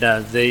မေတ္တာ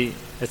စိတ်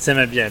အစမ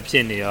ပြတ်ဖြ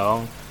စ်နေအောင်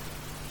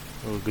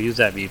ဂယု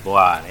စပြီး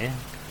ပွားရတယ်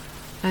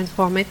And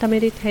for metta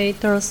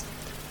meditators,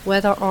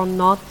 whether or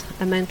not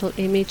a mental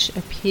image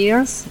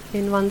appears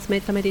in one's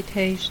metta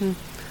meditation,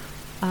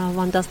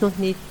 one does not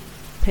need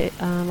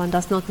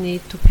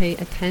to pay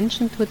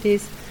attention to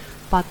this,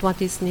 but what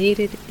is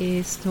needed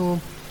is to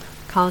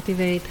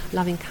cultivate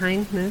loving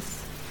kindness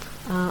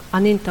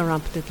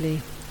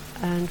uninterruptedly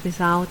and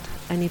without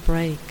any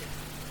break.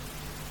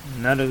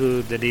 နောက်တစ်ခု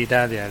တတိ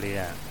ထားကြလေး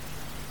က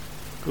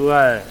ကိုက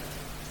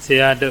ဆ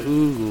ရာတူ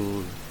ကို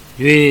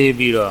ရွေး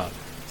ပြီးတော့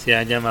ဆရာ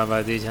ကျမ်းမှာပါ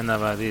သေးချမ်းသာ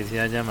ပါသေးဆ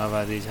ရာကျမ်းမှာ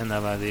ပါသေးချမ်းသာ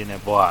ပါသေး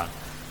နဲ့ပွား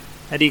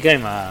အဲ့ဒီခို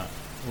က်မှာ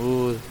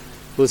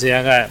ကိုဆရာ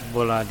က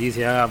ပေါ်လာဒီဆ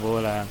ရာက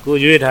ပေါ်လာကို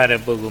ရွေးထား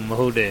တဲ့ပုဂ္ဂိုလ်မ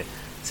ဟုတ်တဲ့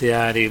ဆ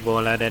ရာတွေ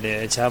ပေါ်လာတတ်တယ်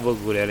အခြားပုဂ္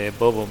ဂိုလ်တွေလည်း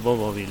ပေါ်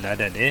ပြီးလာ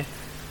တတ်တယ်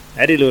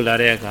အဲ့ဒီလိုလာ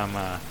တဲ့အခါ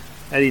မှာ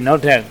အဲ့ဒီနော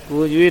က်ထပ်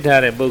ကိုရွေး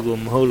ထားတဲ့ပုဂ္ဂို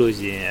လ်မဟုတ်လို့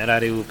ရှိရင်အဲ့ဒါ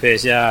တွေကိုဖယ်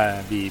ရှား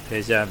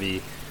ပြီး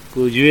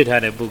ကိုရွေး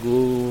ထားတဲ့ပုဂ္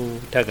ဂိုလ်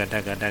ထက်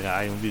က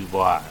အာယုံပြု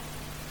ပွား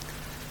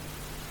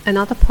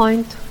Another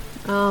point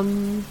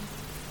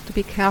to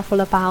be careful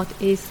about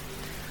is,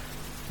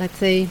 let's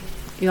say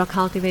you are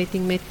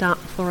cultivating metta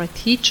for a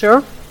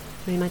teacher.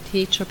 May my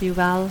teacher be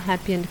well,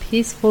 happy and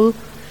peaceful.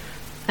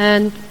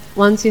 And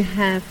once you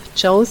have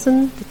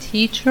chosen the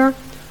teacher,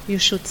 you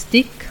should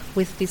stick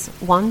with this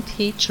one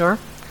teacher,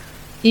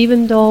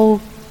 even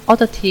though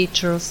other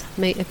teachers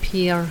may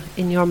appear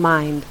in your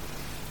mind.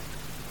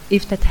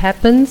 If that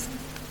happens,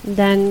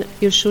 then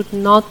you should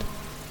not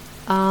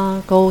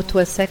go to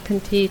a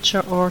second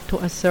teacher or to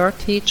a third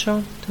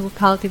teacher to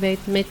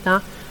cultivate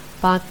metta,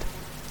 but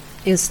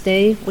you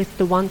stay with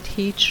the one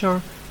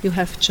teacher you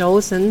have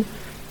chosen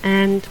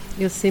and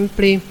you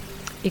simply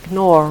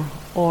ignore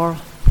or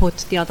put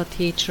the other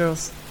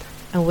teachers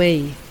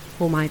away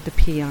who might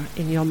appear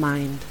in your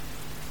mind.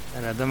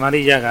 အဲ့ဒါတမာ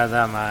ရိယဂါသ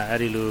မှာအဲ့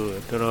ဒီလို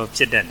တော်တော်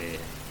ဖြစ်တတ်တယ်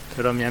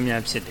တော်တော်များ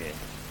များဖြစ်တယ်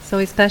So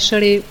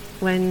especially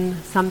when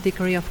some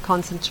degree of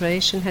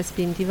concentration has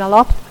been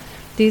developed,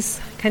 this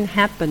can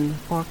happen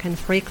or can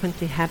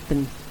frequently happen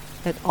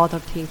that other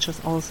teachers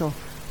also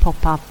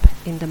pop up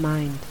in the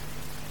mind.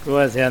 ကို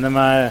ယ်ကဆရာသ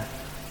မား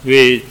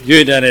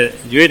ရွေးထား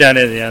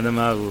တဲ့ဆရာသ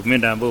မားကိုမေ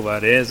တ္တာပို့ပါ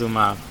တယ်ဆို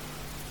မှ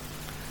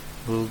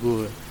ကို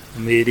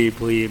အမေဒီ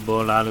ဖွေ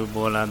ပေါ်လာလို့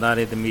ပေါ်လာသား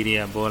တဲ့သမီးတွေ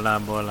ကပေါ်လာ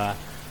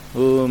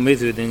ဟိုမိတ်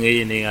ဆွေတင်ငယ်ရ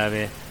နေက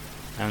ပဲ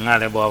ငါ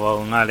လည်းပေါ်ပါ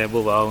ဦးငါလည်း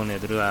ပို့ပါဦးနဲ့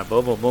သူတို့က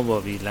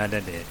ပေါ်ပြီးလာတ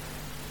တ်တယ်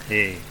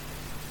ဟေး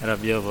အဲ့တော့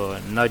ပြောပေါ်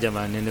နောက်ကြ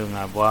မှာနင်းတို့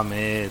ငါပွားမ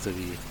ယ်ဆို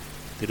ပြီး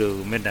သူတို့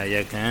မေတ္တာရ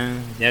က်ခံ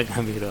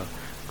ပြီးတော့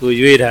ကို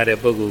ရွေးထားတဲ့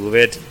ပုဂ္ဂိုလ်ကို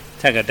ပဲ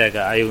ထက်က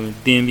အာယုံ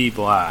တင်းပြီး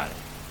ပွားတ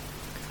ယ်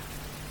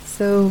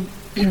So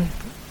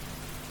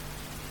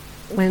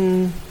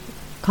when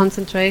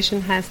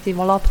concentration has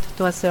developed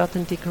to a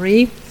certain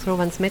degree through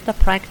one's metta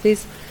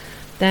practice,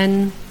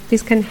 then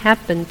this can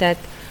happen that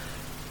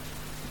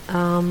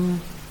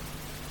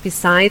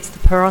besides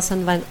the person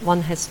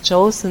one has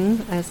chosen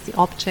as the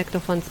object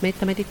of one's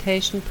metta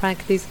meditation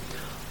practice,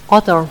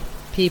 other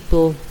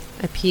people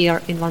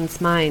appear in one's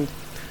mind.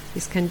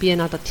 This can be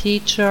another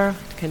teacher,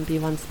 it can be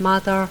one's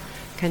mother,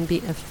 can be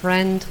a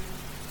friend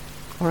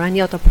or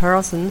any other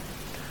person.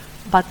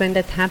 But when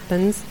that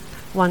happens,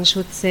 one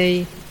should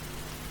say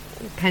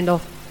kind of,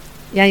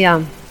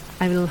 yeah,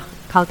 I will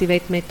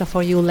cultivate metta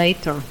for you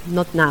later,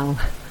 not now.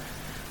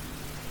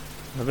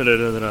 ဘာဖြစ်လို့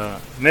လဲဆိုတော့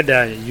မေတ္တာ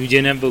ယူခြ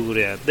င်းတဲ့ပုဂ္ဂိုလ်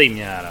တွေကသိ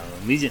များတာ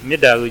ပေါ့မေ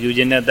တ္တာကိုယူ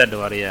ခြင်းတဲ့တတ္တ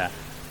ဝါတွေက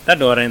တတ္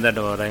တဝါတို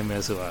င်းပဲ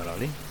ဆိုရတော့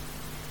လေ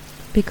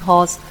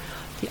Because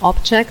the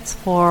objects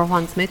for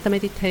one's metta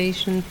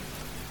meditation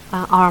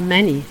are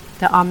many.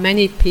 There are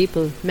many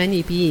people, many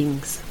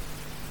beings.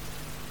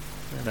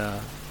 အဲ့ဒါ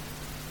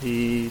ဒီ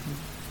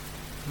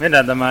မေတ္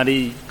တာသမာဓိ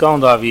ကောင်း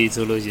သွားပြီ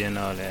ဆိုလို့ရှိရင်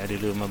တော့လေအဲ့ဒီ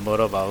လိုမပေါ်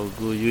တော့ပါဘူး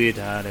ကိုရွေး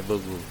ထားတဲ့ပု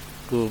ဂ္ဂိုလ်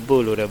ကို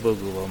ပို့လို့တဲ့ပုဂ္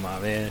ဂိုလ်ပေါ်မှာ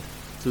ပဲ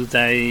စူး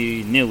စိုက်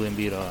နစ်ဝင်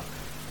ပြီးတော့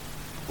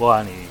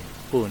ဘွားနေ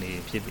ပို့နေ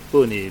ဖြစ်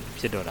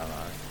တော့တာ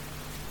ပါ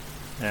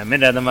ပဲမေ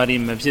တ္တာသမာဓိ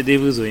မဖြစ်သေး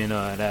ဘူးဆိုရင်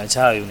တော့ဒါအ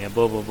ခြားအယုံနဲ့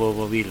ပေါ်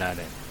ပြီးလာ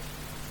တယ်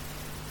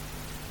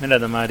မေတ္တာ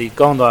သမာဓိ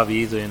ကောင်းသွားပြီ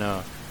ဆိုရင်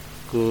တော့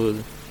ကို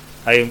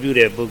အယုံပြု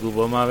တဲ့ပုဂ္ဂိုလ်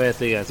ပေါ်မှာပဲ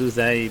စိတ်ကစူး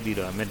စိုက်ပြီး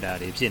တော့မေတ္တာ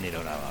တွေဖြစ်နေ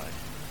တော့တာပါပဲ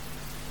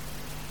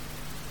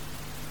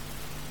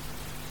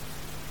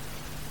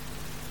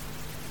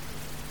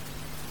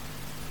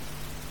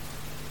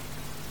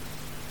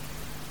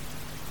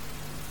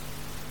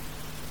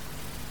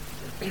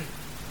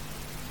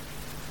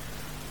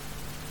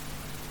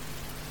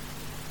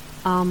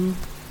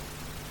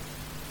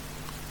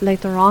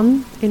Later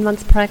on in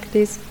one's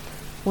practice,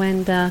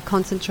 when the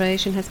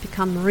concentration has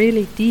become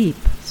really deep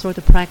through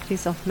the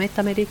practice of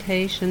metta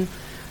meditation,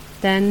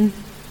 then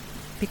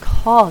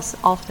because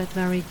of that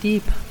very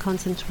deep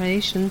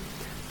concentration,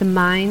 the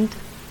mind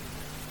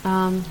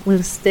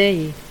will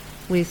stay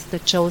with the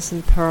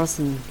chosen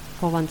person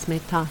for one's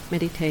metta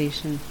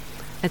meditation.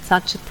 At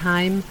such a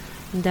time,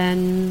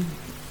 then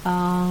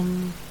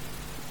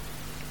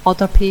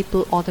other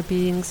people, other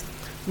beings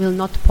will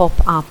not pop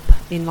up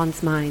in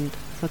one's mind,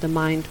 so the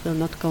mind will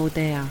not go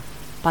there,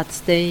 but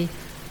stay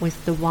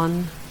with the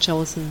one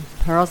chosen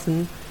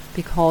person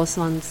because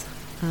one's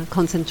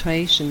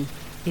concentration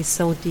is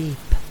so deep.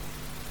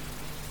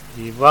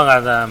 ဒီဘောဂ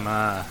သာ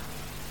မှာ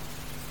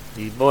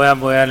ဒီပေါ်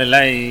ရ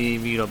လိုက်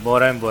ပြီးတော့ပေါ်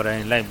တို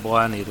င်းလိုက်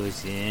ပွားနေလို့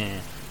ရှိရင်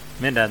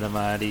မေတ္တာသ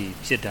မာဓိ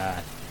ဖြစ်တာ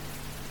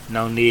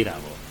နှောင့်နှေးတာ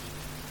ပေါ့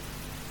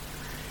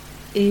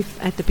If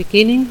at the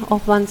beginning of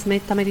one's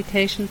metta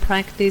meditation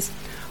practice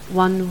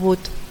one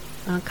would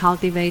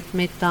cultivate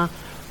metta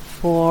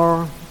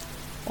for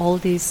all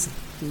these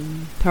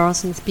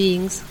persons,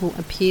 beings who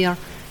appear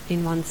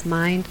in one's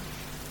mind,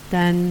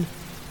 then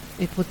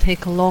it would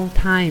take a long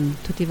time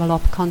to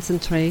develop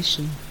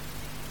concentration.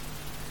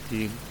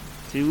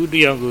 ဒီဥဒိ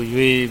ယကို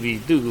ရွေး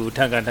ပြီးသူ့ကိုထ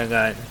က်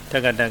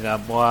က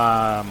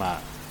ပွားမှ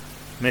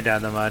မေတ္တာ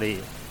သမာဓိ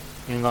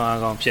အင်းကောင်းအ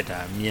ကောင်းဖြစ်တာ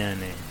မြန်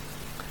တယ်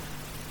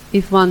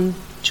If one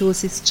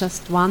chooses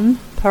just one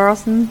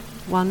person,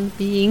 one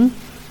being,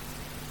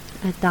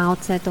 at the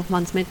outset of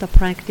one's metta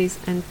practice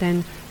and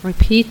then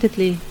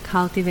repeatedly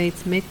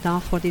cultivates metta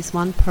for this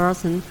one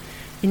person,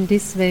 in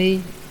this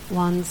way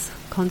one's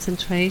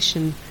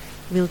concentration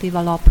will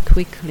develop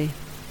quickly.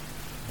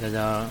 ဒါ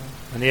ကြောင့်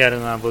မနေ့က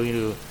ဘုန်းကြီး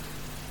တို့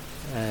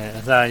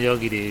အစာယော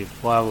ဂီတွေ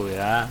ပွားဖို့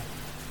ရာ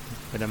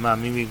ပထမ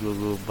မိမိကိုယ်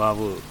ကိုပွား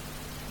ဖို့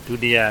ဒု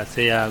တိယဆ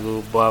ရာကို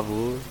ပွား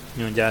ဖို့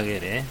ညွှန်ကြားခဲ့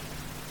တယ်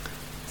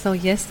So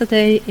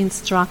yesterday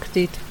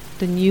instructed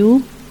the new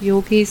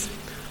yogis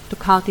to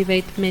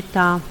cultivate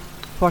metta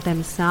for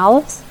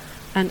themselves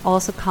and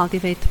also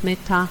cultivate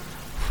metta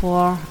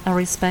for a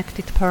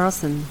respected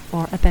person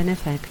or a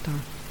benefactor.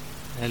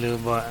 အဲ့လို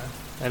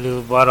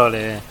ပွားတော့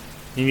လေ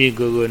မိမိ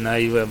ကိုယ်ကိုနို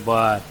င်ရွယ်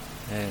ပွား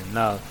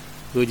နောက်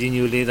ကိုကြီး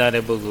ညူလေးသား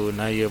တဲ့ပုဂ္ဂိုလ်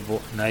နိုင်ရွ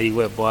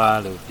ယ်ပွား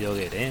လို့ပြော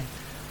ခဲ့တယ်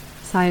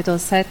Sayadaw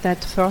said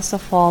that first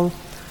of all,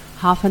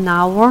 half an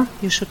hour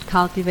you should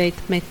cultivate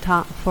metta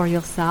for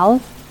yourself,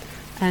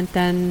 and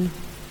then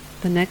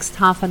the next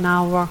half an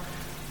hour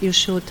you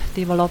should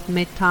develop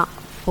metta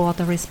for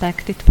the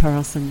respected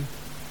person.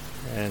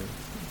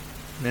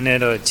 နည်းနည်း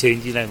တော့ချိန်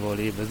ကြည့်လိုက်ပေါ့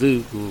လေဘယ်သူ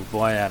ကို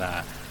ပွားရတာ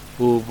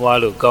ကိုပွား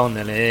လို့ကောင်းတ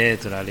ယ်လေ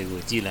ဆိုတာလေး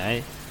ကိုကြည့်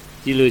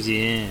လို့ရှိ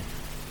ရင်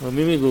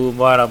မိမိကို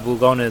ပွားတာပူ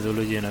ကောင်းတယ်ဆို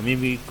လို့ရှိရင်တော့မိ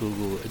မိကို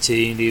အချိ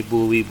န်လေးပူ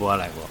ပြီးပွား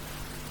လိုက်ပေါ့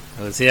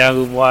ဆရာ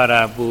ကိုပွား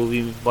တာပူ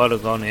ပြီးပွား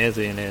လို့ကောင်းတယ်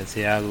ဆိုရင်လည်းဆ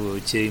ရာကို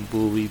အချိန်ပူ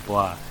ပြီး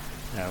ပွား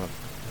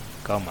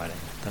ကောင်းပါတယ်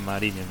သမာ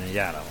ဓိဉာဏ်ရ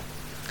တာပေါ့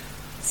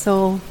So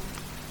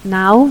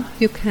now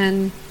you can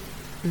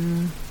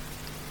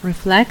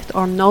reflect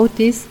or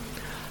notice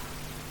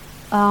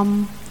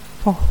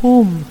for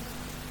whom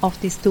of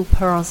these two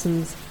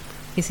persons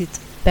is it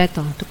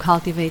better to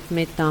cultivate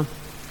metta.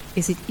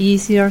 Is it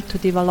easier to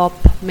develop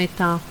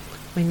metta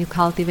when you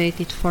cultivate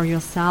it for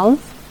yourself,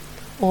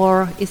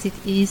 or is it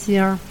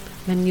easier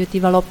when you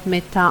develop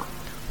metta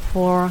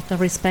for the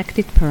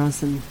respected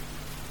person?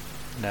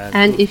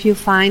 And if you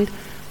find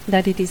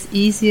that it is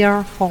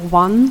easier for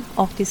one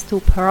of these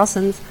two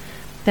persons,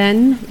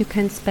 then you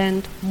can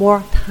spend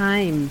more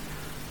time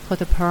for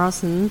the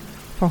person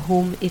for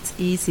whom it's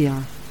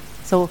easier.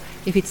 So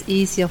if it's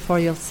easier for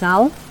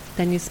yourself,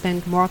 then you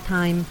spend more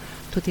time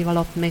to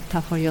develop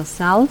metta for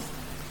yourself.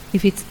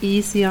 If it's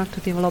easier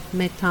to develop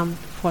metta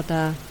for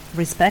the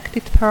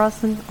respected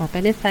person or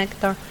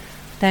benefactor,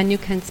 then you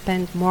can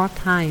spend more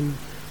time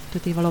to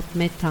develop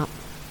metta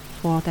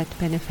for that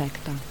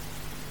benefactor.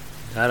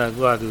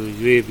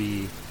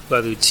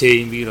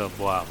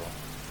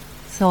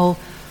 So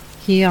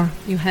here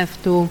you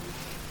have to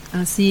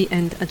see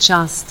and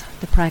adjust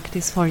the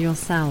practice for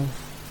yourself.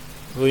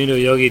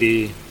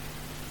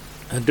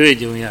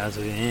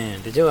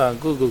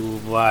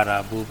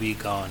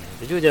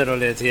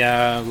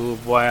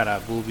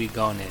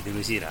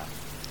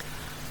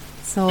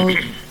 So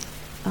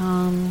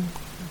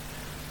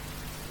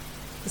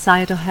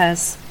Sayadaw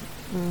has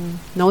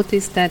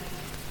noticed that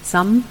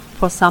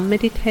for some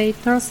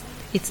meditators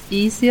it's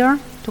easier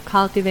to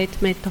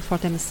cultivate metta for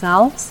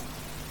themselves.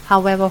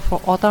 However,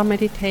 for other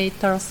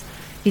meditators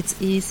it's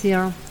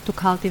easier to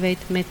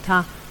cultivate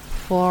metta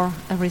for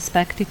a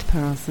respected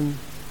person.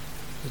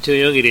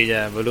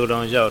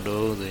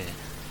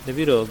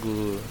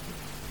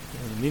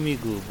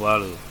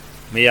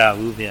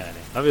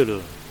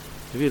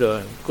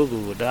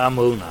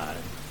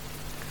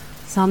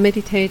 Some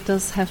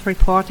meditators have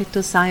reported to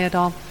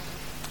Sayadaw,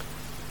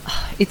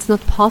 it's not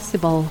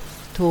possible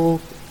to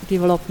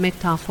develop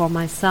metta for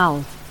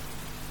myself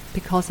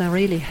because I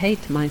really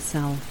hate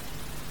myself.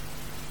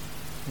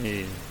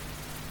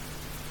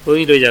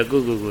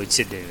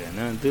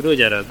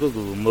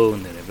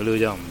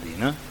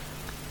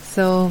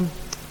 So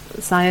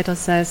Sayadaw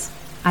says,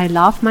 I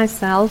love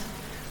myself.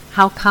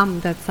 How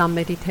come that some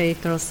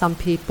meditators, some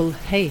people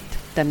hate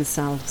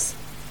themselves?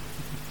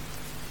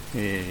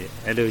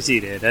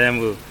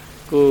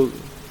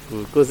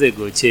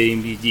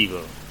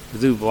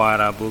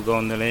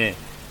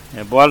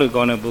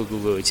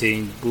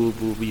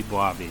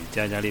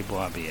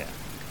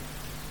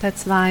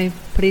 That's why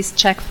please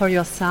check for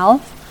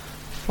yourself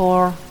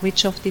for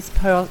which of these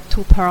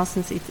two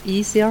persons it's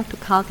easier to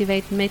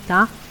cultivate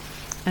metta,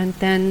 and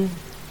then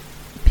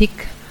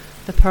pick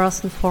the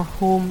person for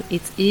whom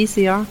it's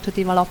easier to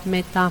develop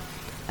metta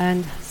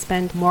and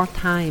spend more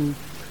time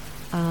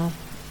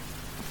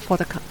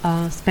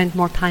spend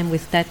more time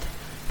with that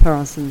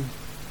person.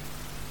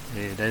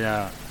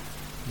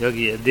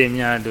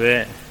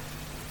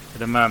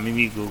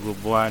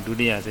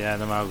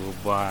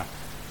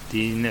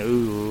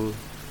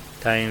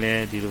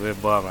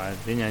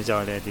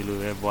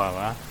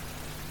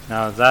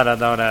 Now, so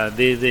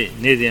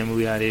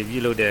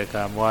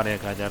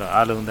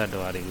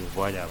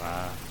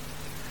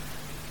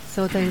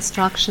the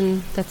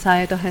instruction that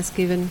Sayadaw has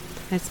given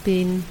has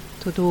been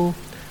to do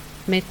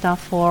metta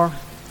for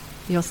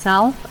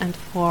yourself and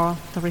for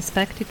the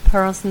respected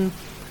person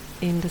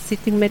in the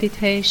sitting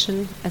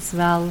meditation as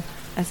well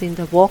as in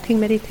the walking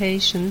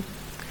meditation,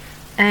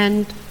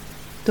 and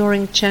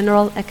during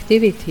general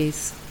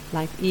activities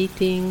like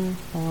eating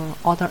or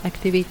other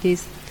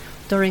activities.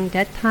 During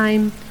that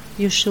time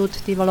you should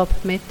develop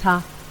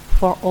metta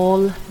for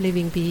all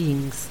living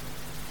beings.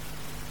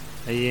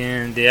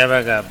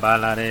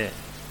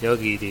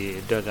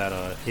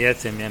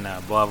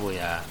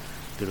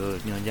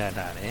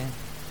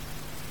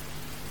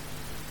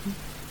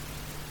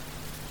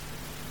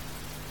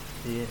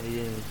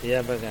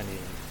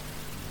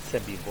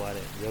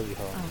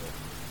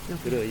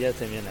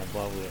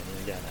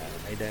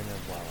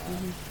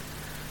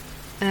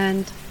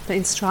 And the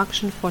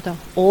instruction for the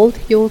old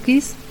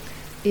yogis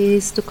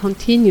is to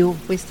continue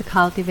with the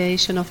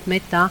cultivation of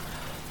metta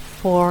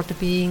for the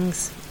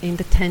beings in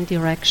the 10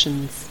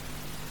 directions.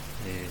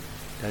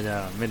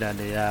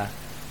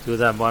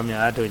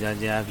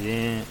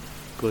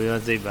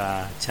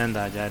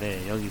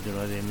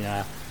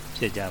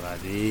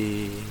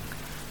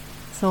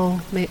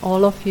 So may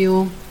all of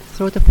you,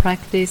 through the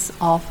practice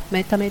of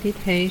metta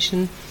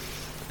meditation,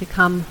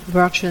 become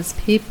virtuous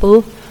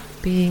people,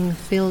 being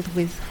filled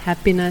with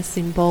happiness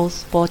in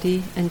both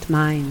body and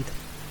mind.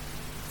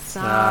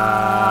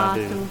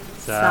 Sadhu,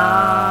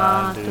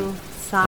 sadhu.